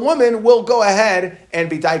Mitzvah, the woman will go ahead and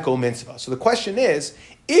be Daiko Mitzvah. So the question is,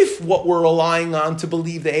 if what we're relying on to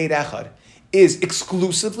believe the Eid Echad is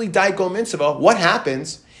exclusively Daiko Mitzvah, what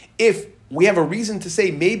happens if we have a reason to say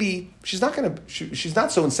maybe she's not so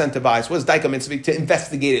incentivized. What is Daika Mitzvah to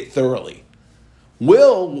investigate it thoroughly?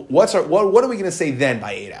 What are we going to say then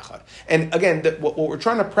by Eid Echad? And again, what we're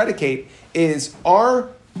trying to predicate is our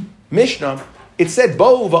Mishnah. It said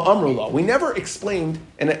Bo va'amrula. We never explained,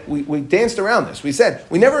 and we danced around this. We said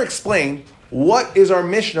we never explained what is our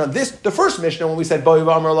Mishnah. The first Mishnah when we said Bo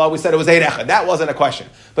va'amrula, we said it was Eid Echad. That wasn't a question.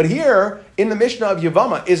 But here in the Mishnah of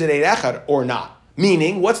Yavama, is it Eid Echad or not?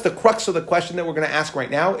 Meaning, what's the crux of the question that we're going to ask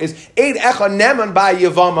right now? Is Eid Echad neman by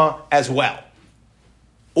Yavama as well?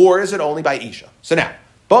 Or is it only by Isha? So now,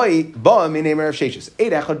 Ba minemer of Sheshes.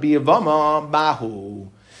 Eid Echad by Yavama bahu.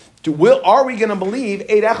 Are we going to believe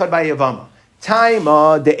Eid Echad by Yavama?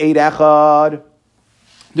 Taima de Eid Echad.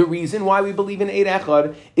 The reason why we believe in Eid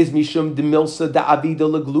Echad is Mishum de Milsa da Avida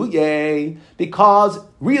Legluye. Because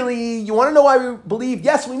really, you want to know why we believe?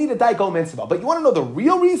 Yes, we need a Daiko Mitzvah. But you want to know the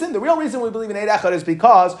real reason? The real reason we believe in Eid Echad is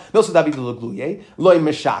because Milsa da Avida Legluye, Loi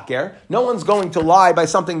Mishaker. No one's going to lie by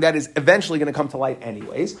something that is eventually going to come to light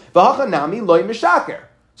anyways. V'hachanami Loi Mishaker.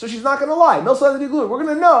 So she's not going to lie. Milsa da Avida Legluye. We're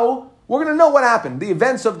going to know what happened. The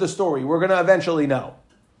events of the story. We're going to eventually know.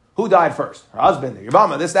 Who died first? Her husband, the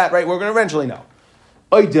Yavama, this, that, right? We're going to eventually know.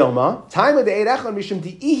 Oidilma, time of the Eid Echad mishum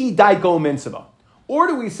di'ihi daiko mitzvah. Or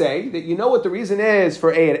do we say that you know what the reason is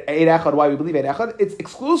for Eid Echad, why we believe Eid Echad? It's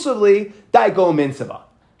exclusively daiko mitzvah.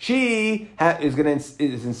 She is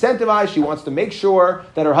incentivized. She wants to make sure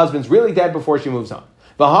that her husband's really dead before she moves on.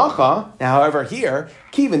 V'hacha, now however here,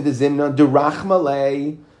 kivin dezimna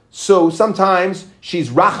derachmalei. So sometimes she's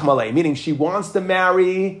rachmalei, meaning she wants to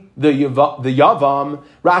marry the yavam.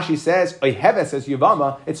 Rashi says, Oiheve says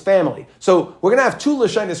Yavama, it's family. So we're going to have two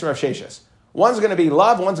Lashonos from Rav Sheshes. One's going to be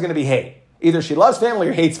love, one's going to be hate. Either she loves family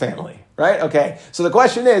or hates family, right? Okay. So the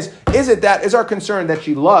question is our concern that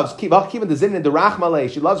she loves, she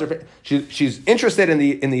loves her, she's interested in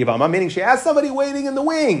the Yavama, meaning she has somebody waiting in the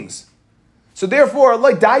wings. So therefore,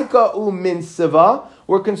 like Daika umin siva,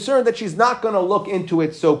 we're concerned that she's not going to look into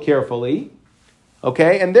it so carefully.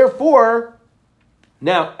 Okay? And therefore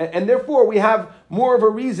we have more of a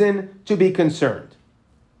reason to be concerned.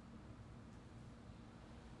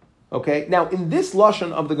 Okay? Now, in this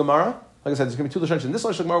Lashon of the Gemara, like I said, there's going to be two Lashonos. In this Lashon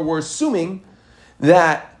of the Gemara, we're assuming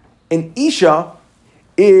that an Isha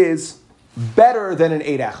is better than an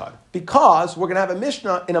Eid Echad. Because we're going to have a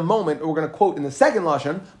Mishnah in a moment, we're going to quote in the second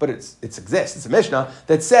Lashon, but it exists, it's a Mishnah,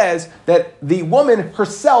 that says that the woman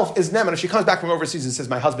herself is Neman. If she comes back from overseas and says,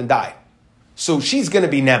 my husband died. So she's going to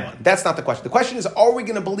be Neman. That's not the question. The question is, are we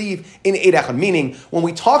going to believe in Eid Echad? Meaning, when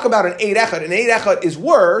we talk about an Eid Echad is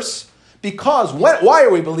worse because, why are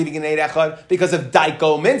we believing in Eid Echad? Because of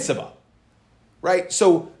Daiko Mitzvah. Right?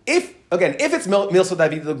 So, if it's Milsa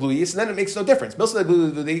David Gluyis, then it makes no difference. Milsa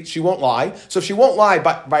David, she won't lie. So if she won't lie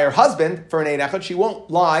by her husband for an Eid Echad, she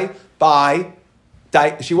won't lie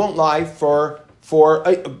for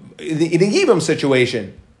the Yibam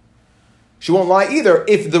situation. She won't lie either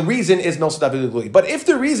if the reason is Milsa David Gluyis. But if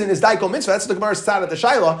the reason is Daiko Mitzvah, that's the Gemara's side of the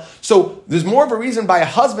Shaila. So there's more of a reason by a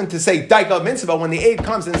husband to say Daiko Mitzvah when the aide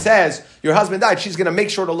comes and says, your husband died, she's going to make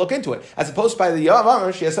sure to look into it. As opposed to by the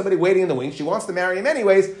Yavam, she has somebody waiting in the wings, she wants to marry him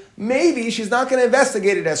anyways, maybe she's not going to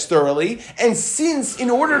investigate it as thoroughly. And since in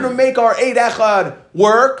order to make our Eid Echad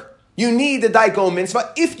work, you need the Daiko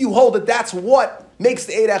Mitzvah, if you hold that that's what makes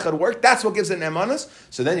the Eid Echad work, that's what gives it an emanus,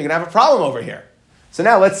 so then you're going to have a problem over here. So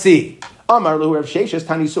now let's see. Amar Lu Rav Sheshes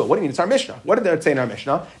Tani Suah. What do you mean? It's our Mishnah. What did they say in our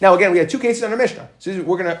Mishnah? Now again, we had two cases in our Mishnah. So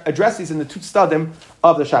we're going to address these in the two stadim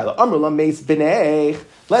of the Shiloh. Amrula Meis B'nei.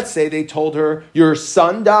 Let's say they told her, your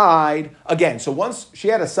son died. Again, so once she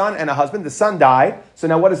had a son and a husband, the son died. So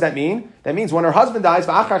now what does that mean? That means when her husband dies,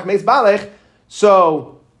 V'achach Meis Balech,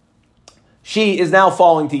 so she is now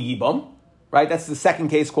falling to Yibam. Right? That's the second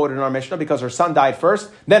case quoted in our Mishnah because her son died first,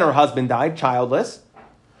 then her husband died, childless.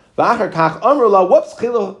 Okay,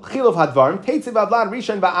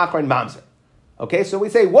 so we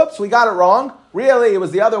say, whoops, we got it wrong. Really, it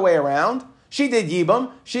was the other way around. She did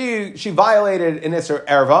Yibam. She violated an Isser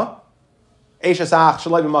Erva,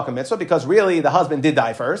 because really the husband did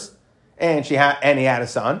die first, and he had a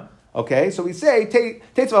son. Okay, so we say,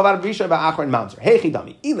 so what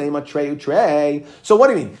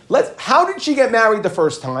do you mean? How did she get married the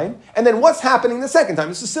first time? And then what's happening the second time?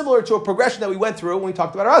 This is similar to a progression that we went through when we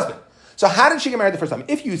talked about her husband. So how did she get married the first time?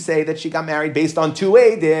 If you say that she got married based on two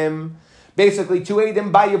Eidim, basically two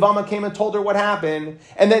Eidim by Yavama came and told her what happened,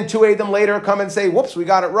 and then two Eidim later come and say, whoops, we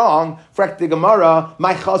got it wrong. Frek the Gemara,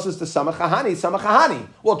 my chas is the samachahani.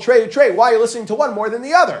 Well, Trey, why are you listening to one more than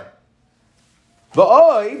the other?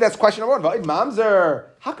 V'oi, that's question number one. V'oi, mamzer.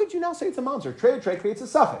 How could you now say it's a mamzer? Trey creates a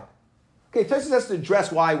suffix. Okay, Tosfos has to address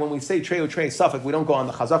why when we say trei or trei suffix, we don't go on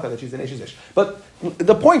the chazaka that she's an ish. But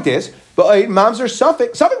the point is, mamzer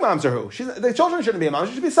suffix mamzer who? The children shouldn't be a mamzer,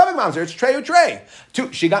 she should be a suffix mamzer. It's trei or trei.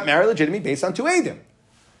 She got married legitimately based on two edim.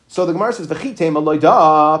 So the Gemara says, v'chitem aloy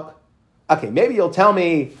dak. Okay, maybe you'll tell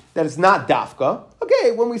me that it's not dafka.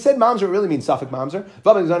 Okay, when we said mamzer, it really means suffix mamzer.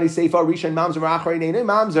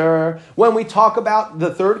 When we talk about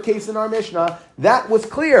the third case in our Mishnah, that was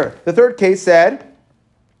clear. The third case said,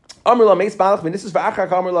 Amrula meis balach v'nisas v'achar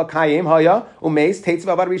Amrula kayim haya umeis teitz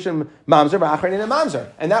v'avad rishon mamzer v'achar nina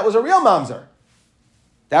mamzer, and that was a real mamzer.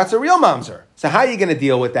 That's a real mamzer. So how are you going to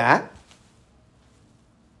deal with that?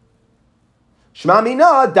 Shema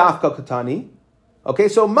mina dafka katani. Okay,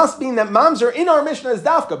 so it must mean that mamzer in our Mishnah is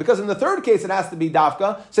dafka, because in the third case it has to be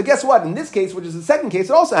dafka. So guess what? In this case, which is the second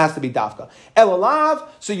case, it also has to be dafka. Elalav.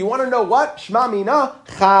 So you want to know what? Shema mina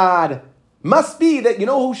chad. Must be that you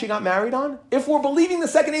know who she got married on? If we're believing the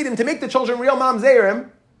second Edom to make the children real mamzerim,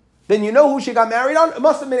 then you know who she got married on? It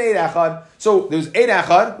must have been Eid Echad. So there's Eid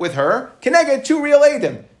Echad with her. Can I get two real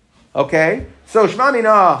Edom? Okay? So Shema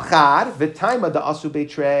Mina Chad, V'taima da asu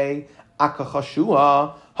betrei,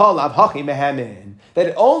 akachashua, halav hachi mehemin.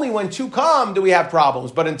 That only when two come do we have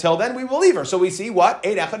problems, but until then we believe her. So we see what?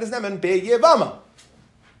 Eid Echad is nemen be'yevama.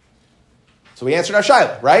 So we answered our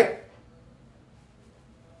shaila, right?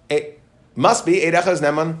 It must be Eid Echad is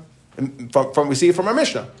neman from we see it from our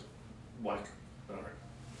Mishnah. Why?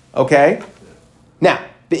 Okay? Yeah. Now,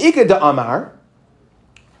 Be'ika da Amar,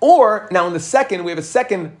 or now in the second, we have a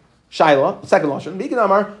second Shaila, second Lashon, Be'ika da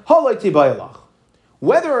Amar, Haloi Tibayalach.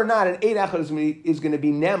 Whether or not an Eid Echad is going to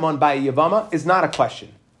be Neman by a Yavama is not a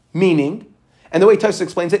question. Meaning, and the way Tosfos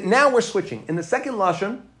explains it, now we're switching. In the second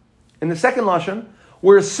Lashon,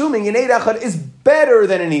 we're assuming an Eid Echad is better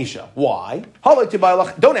than an Isha. Why?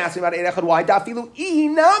 Don't ask me about Eid Echad. Why?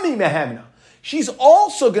 She's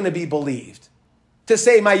also going to be believed to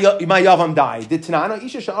say my Yavam died.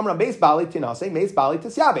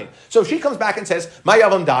 So if she comes back and says my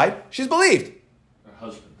Yavam died, she's believed.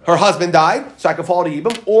 Her husband died, so I can fall to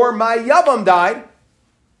Yibam, or my Yavam died.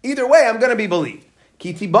 Either way, I'm going to be believed.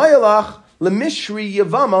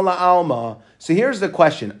 So here's the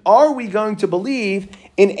question. Are we going to believe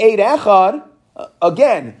in Eid Echad?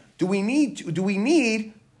 Again, are we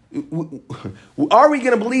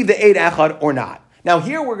going to believe the Eid Echad or not? Now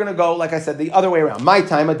here we're going to go, like I said, the other way around. My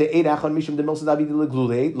time at the Eid Echad mishum de milsa David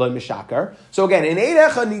leglule lo mishakar. So again, an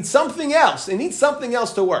Eid Echad needs something else. It needs something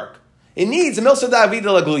else to work. It needs a milsa David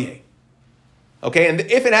leglule. Okay, and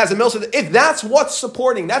if it has a milsa, if that's what's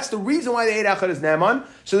supporting, that's the reason why the Eid Echad is neman,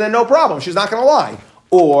 so then no problem. She's not going to lie.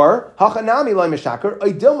 Or hachanami loy mishaker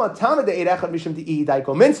oidilma tama de Eid Echad mishum de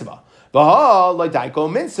daiko mitzvah. V'ha loy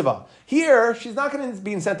daiko mitzvah. Here, she's not going to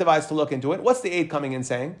be incentivized to look into it. What's the Eid coming in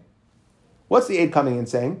saying? Again,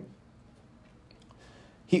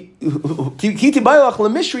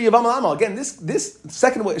 this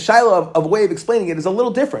second way, Shiloh of way of explaining it is a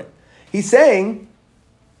little different. He's saying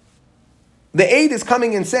the Eid is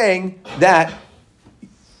coming in saying that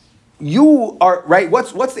you are right.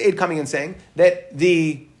 What's the Eid coming in saying? That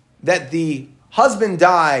the husband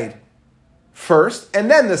died first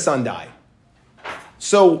and then the son died.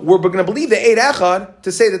 So we're going to believe the Eid Echad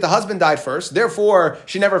to say that the husband died first, therefore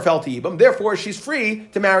she never fell to Yibam, therefore she's free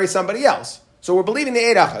to marry somebody else. So we're believing the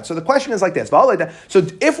Eid Echad. So the question is like this. So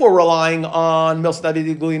if we're relying on Milsa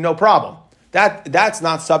David Gluli, no problem. That's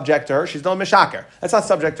not subject to her. She's no Meshaker. That's not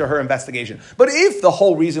subject to her investigation. But if the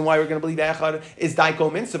whole reason why we're going to believe Echad is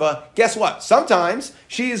Daiko Mitzvah, guess what? Sometimes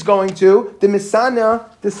she is going to the Misana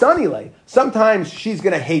Desanile. Sometimes she's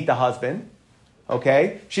going to hate the husband.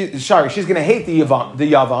 Okay? She's going to hate the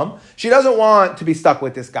Yavam. She doesn't want to be stuck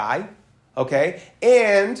with this guy. Okay?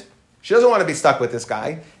 And she doesn't want to be stuck with this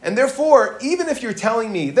guy. And therefore, even if you're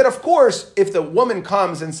telling me that, of course, if the woman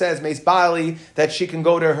comes and says, Meis Bali, that she can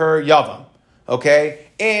go to her Yavam. Okay?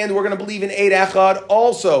 And we're going to believe in Eid Echad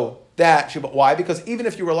also that but why? Because even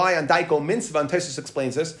if you rely on Daiko Mitzvah, and Tosfos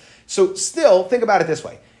explains this, so still, think about it this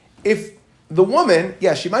way. If the woman,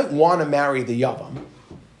 she might want to marry the Yavam.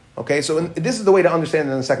 Okay, so this is the way to understand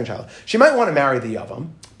it in the second child. She might want to marry the Yavam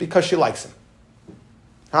because she likes him.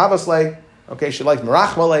 Havasle, okay, she likes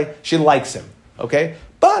Merachmale, she likes him. Okay?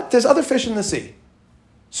 But there's other fish in the sea.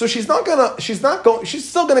 So she's still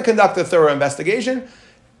gonna conduct a thorough investigation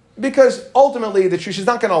because ultimately she's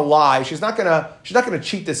not gonna lie, she's not gonna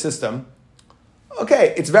cheat the system.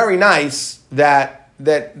 Okay, it's very nice that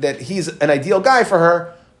he's an ideal guy for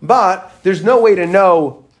her, but there's no way to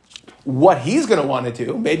know what he's going to want to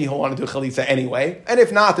do. Maybe he'll want to do chalitza anyway. And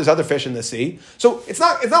if not, there's other fish in the sea. So it's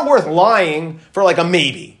not worth lying for like a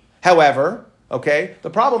maybe. However, Okay? The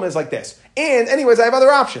problem is like this. And anyways, I have other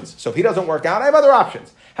options. So if he doesn't work out, I have other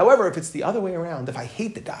options. However, if it's the other way around, if I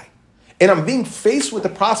hate the guy, and I'm being faced with the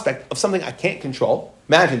prospect of something I can't control,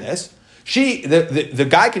 imagine this. The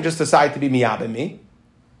guy can just decide to be miyab in me,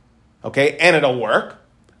 okay, and it'll work,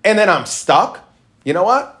 and then I'm stuck. You know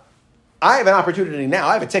what? I have an opportunity now.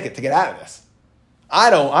 I have a ticket to get out of this. I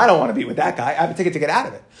don't want to be with that guy. I have a ticket to get out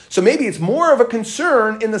of it. So maybe it's more of a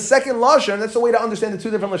concern in the second lashon. That's the way to understand the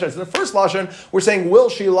two different lashons. In the first lashon, we're saying, will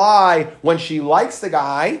she lie when she likes the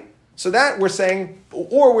guy? So that we're saying,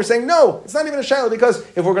 or we're saying, no, it's not even a shayla, because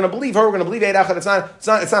if we're going to believe her, we're going to believe Eid Echad.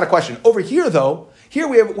 It's not a question. Over here, though,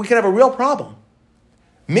 we can have a real problem.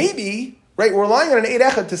 Maybe, right, we're relying on an Eid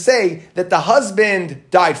Echad to say that the husband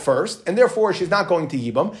died first, and therefore she's not going to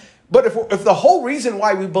Yibam. But if the whole reason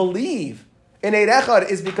why we believe in Eid Echad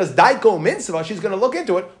is because Daiko Mitzvah, she's going to look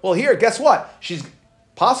into it. Well, here, guess what? She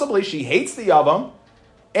hates the Yavam,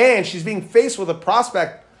 and she's being faced with a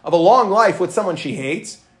prospect of a long life with someone she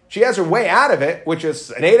hates. She has her way out of it, which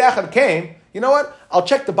is an Eid Echad came. You know what? I'll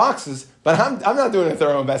check the boxes, but I'm not doing a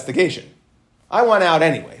thorough investigation. I want out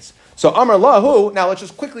anyways. So Amar Lahu, now let's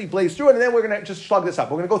just quickly blaze through it, and then we're going to just slug this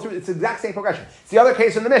up. We're going to go through, it's the exact same progression. It's the other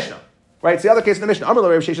case in the Mishnah. Right, it's the other case in the Mishnah. Amar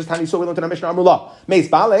Rav Sheshes Tani, so we learned in the Mishnah. Amar La, Meis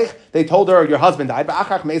Balech. They told her your husband died.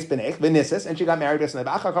 Ba'achach Meis Benech V'Nisis, and she got married.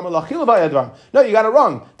 Ba'achach Amar La Chil V'Yadvam. No, you got it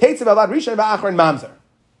wrong. Teitzav Elad Rishon Ba'achar and Mamzer.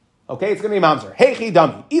 Okay, it's going to be Mamzer. Heichi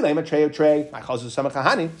Dami. Ilay Matrei Trei. Ma'chazu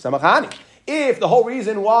Samachahani. If the whole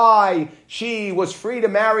reason why she was free to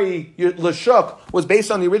marry Lashuk was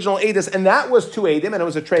based on the original Edis, and that was two Edim, and it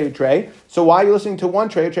was a Trei, so why are you listening to one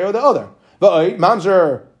Trei or the other?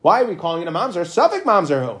 Mamzer. Why are we calling it a mamzer? Suffix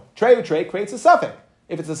mamzer who? Trey creates a suffix.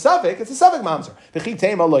 If it's a suffix, it's a suffix mamzer.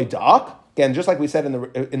 Again, just like we said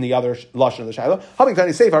in the other lashon of the shayla.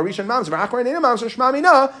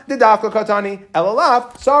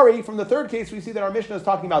 Sorry, from the third case we see that our Mishnah is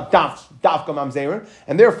talking about dafka mamzerim,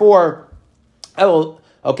 and therefore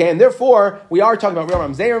we are talking about real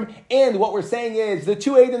mamzerim. And what we're saying is the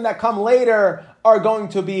two Eidim that come later are going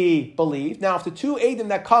to be believed. Now, if the two Eidim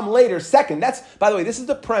that come later, second, that's, by the way, this is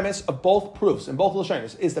the premise of both proofs and both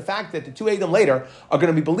Lashonos, is the fact that the two Eidim later are going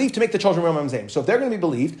to be believed to make the children real mamzerim. So if they're going to be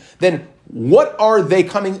believed, then what are they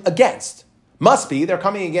coming against? Must be they're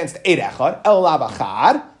coming against Eid Echad, El Lav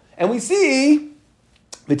Achad, and we see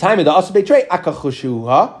the time of the Asur Beitrei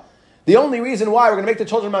Akachushuha. The only reason why we're going to make the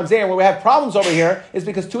children mamzerim where we have problems over here is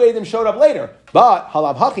because two Eidim showed up later. But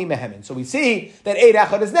Halav Hachi Mehemin. So we see that Eid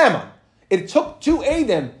Echad is Neman. It took two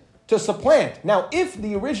Eidim to supplant. Now, if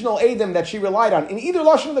the original Eidim that she relied on in either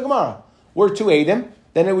Lashon of the Gemara were two Eidim,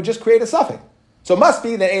 then it would just create a suffix. So it must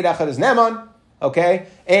be that Eid Echad is Neman, okay,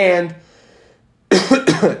 and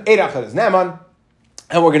Eid Echad is Neman,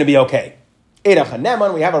 and we're going to be okay. Eid Echad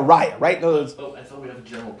Neman, we have a raya, right? I thought we have a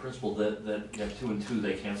general principle that you have two and two,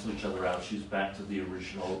 they cancel each other out. She's back to the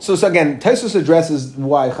original. So again, Taisus addresses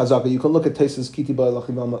why Chazaka. You can look at Taisus Kitiba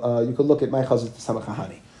Lachim. You can look at my Chazak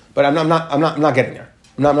Samachahani. But I'm not getting there.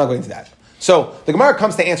 I'm not going to that. So the Gemara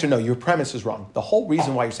comes to answer, no, your premise is wrong. The whole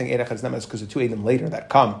reason why you're saying Eid Echad is Neman is because the two Eidim later that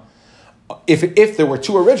come, if there were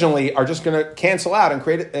two originally, are just going to cancel out and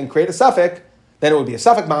create a suffix, then it would be a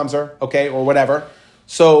suffix mamzer, okay, or whatever.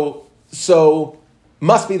 So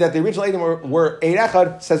must be that the original Eidim were Eid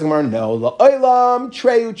Echad. Says the Gemara, no, la'olam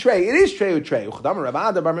treyu trey. It is treyu trey. Uchadam Rav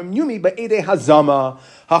Ada bar Yumi be'edei hazama.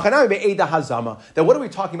 Hachanami be'edei hazama. Then what are we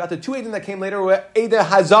talking about? The two Eidim that came later were Eidei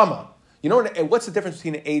hazama. You know what's the difference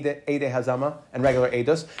between Eidei hazama and regular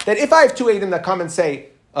Eidos? That if I have two Eidim that come and say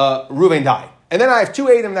Reuven died, and then I have two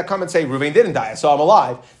Eidim that come and say Reuven didn't die, so I'm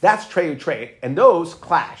alive, that's treyu trey, and those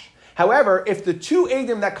clash. However, if the two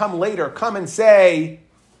Eidim that come later come and say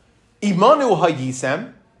Imanu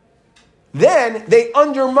Hayisem, then they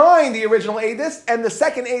undermine the original Eidus, and the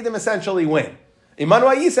second Eidim essentially win.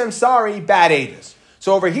 Imanu Hayisem, sorry, bad Eidus.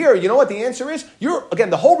 So over here, you know what the answer is? Again,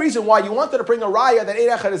 the whole reason why you wanted to bring a raya that Eid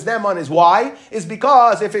Echad is Neman is why? Is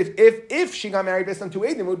because if she got married based on two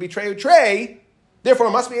Eidim, it would be Trey Trey. Therefore,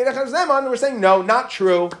 it must be Eid Echad is Neman. We're saying, no, not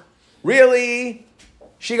true. Really?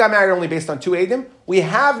 She got married only based on two Eidim. We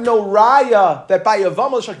have no raya that by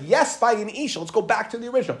Yavam, yes, by an Isha. Let's go back to the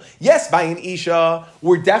original. Yes, by an Isha,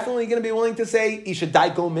 we're definitely going to be willing to say Isha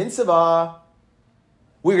Daiko Minsava.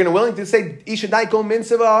 We're going to willing to say Isha Daiko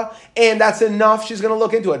Minsava, and that's enough. She's going to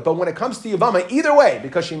look into it. But when it comes to Yavama, either way,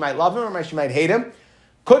 because she might love him or she might hate him,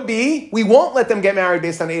 could be, we won't let them get married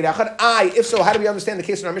based on Eid Echad. If so, how do we understand the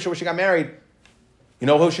case in our Mishnah where she got married? You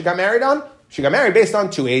know who she got married on? She got married based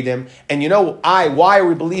on two Eidim. And you know, why are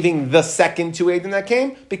we believing the second two Eidim that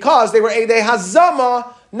came? Because they were Eidei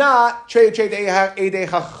Hazama, not Eidei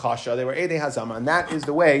Chachasha. They were Eidei Hazama. And that is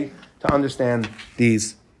the way to understand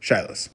these shilas.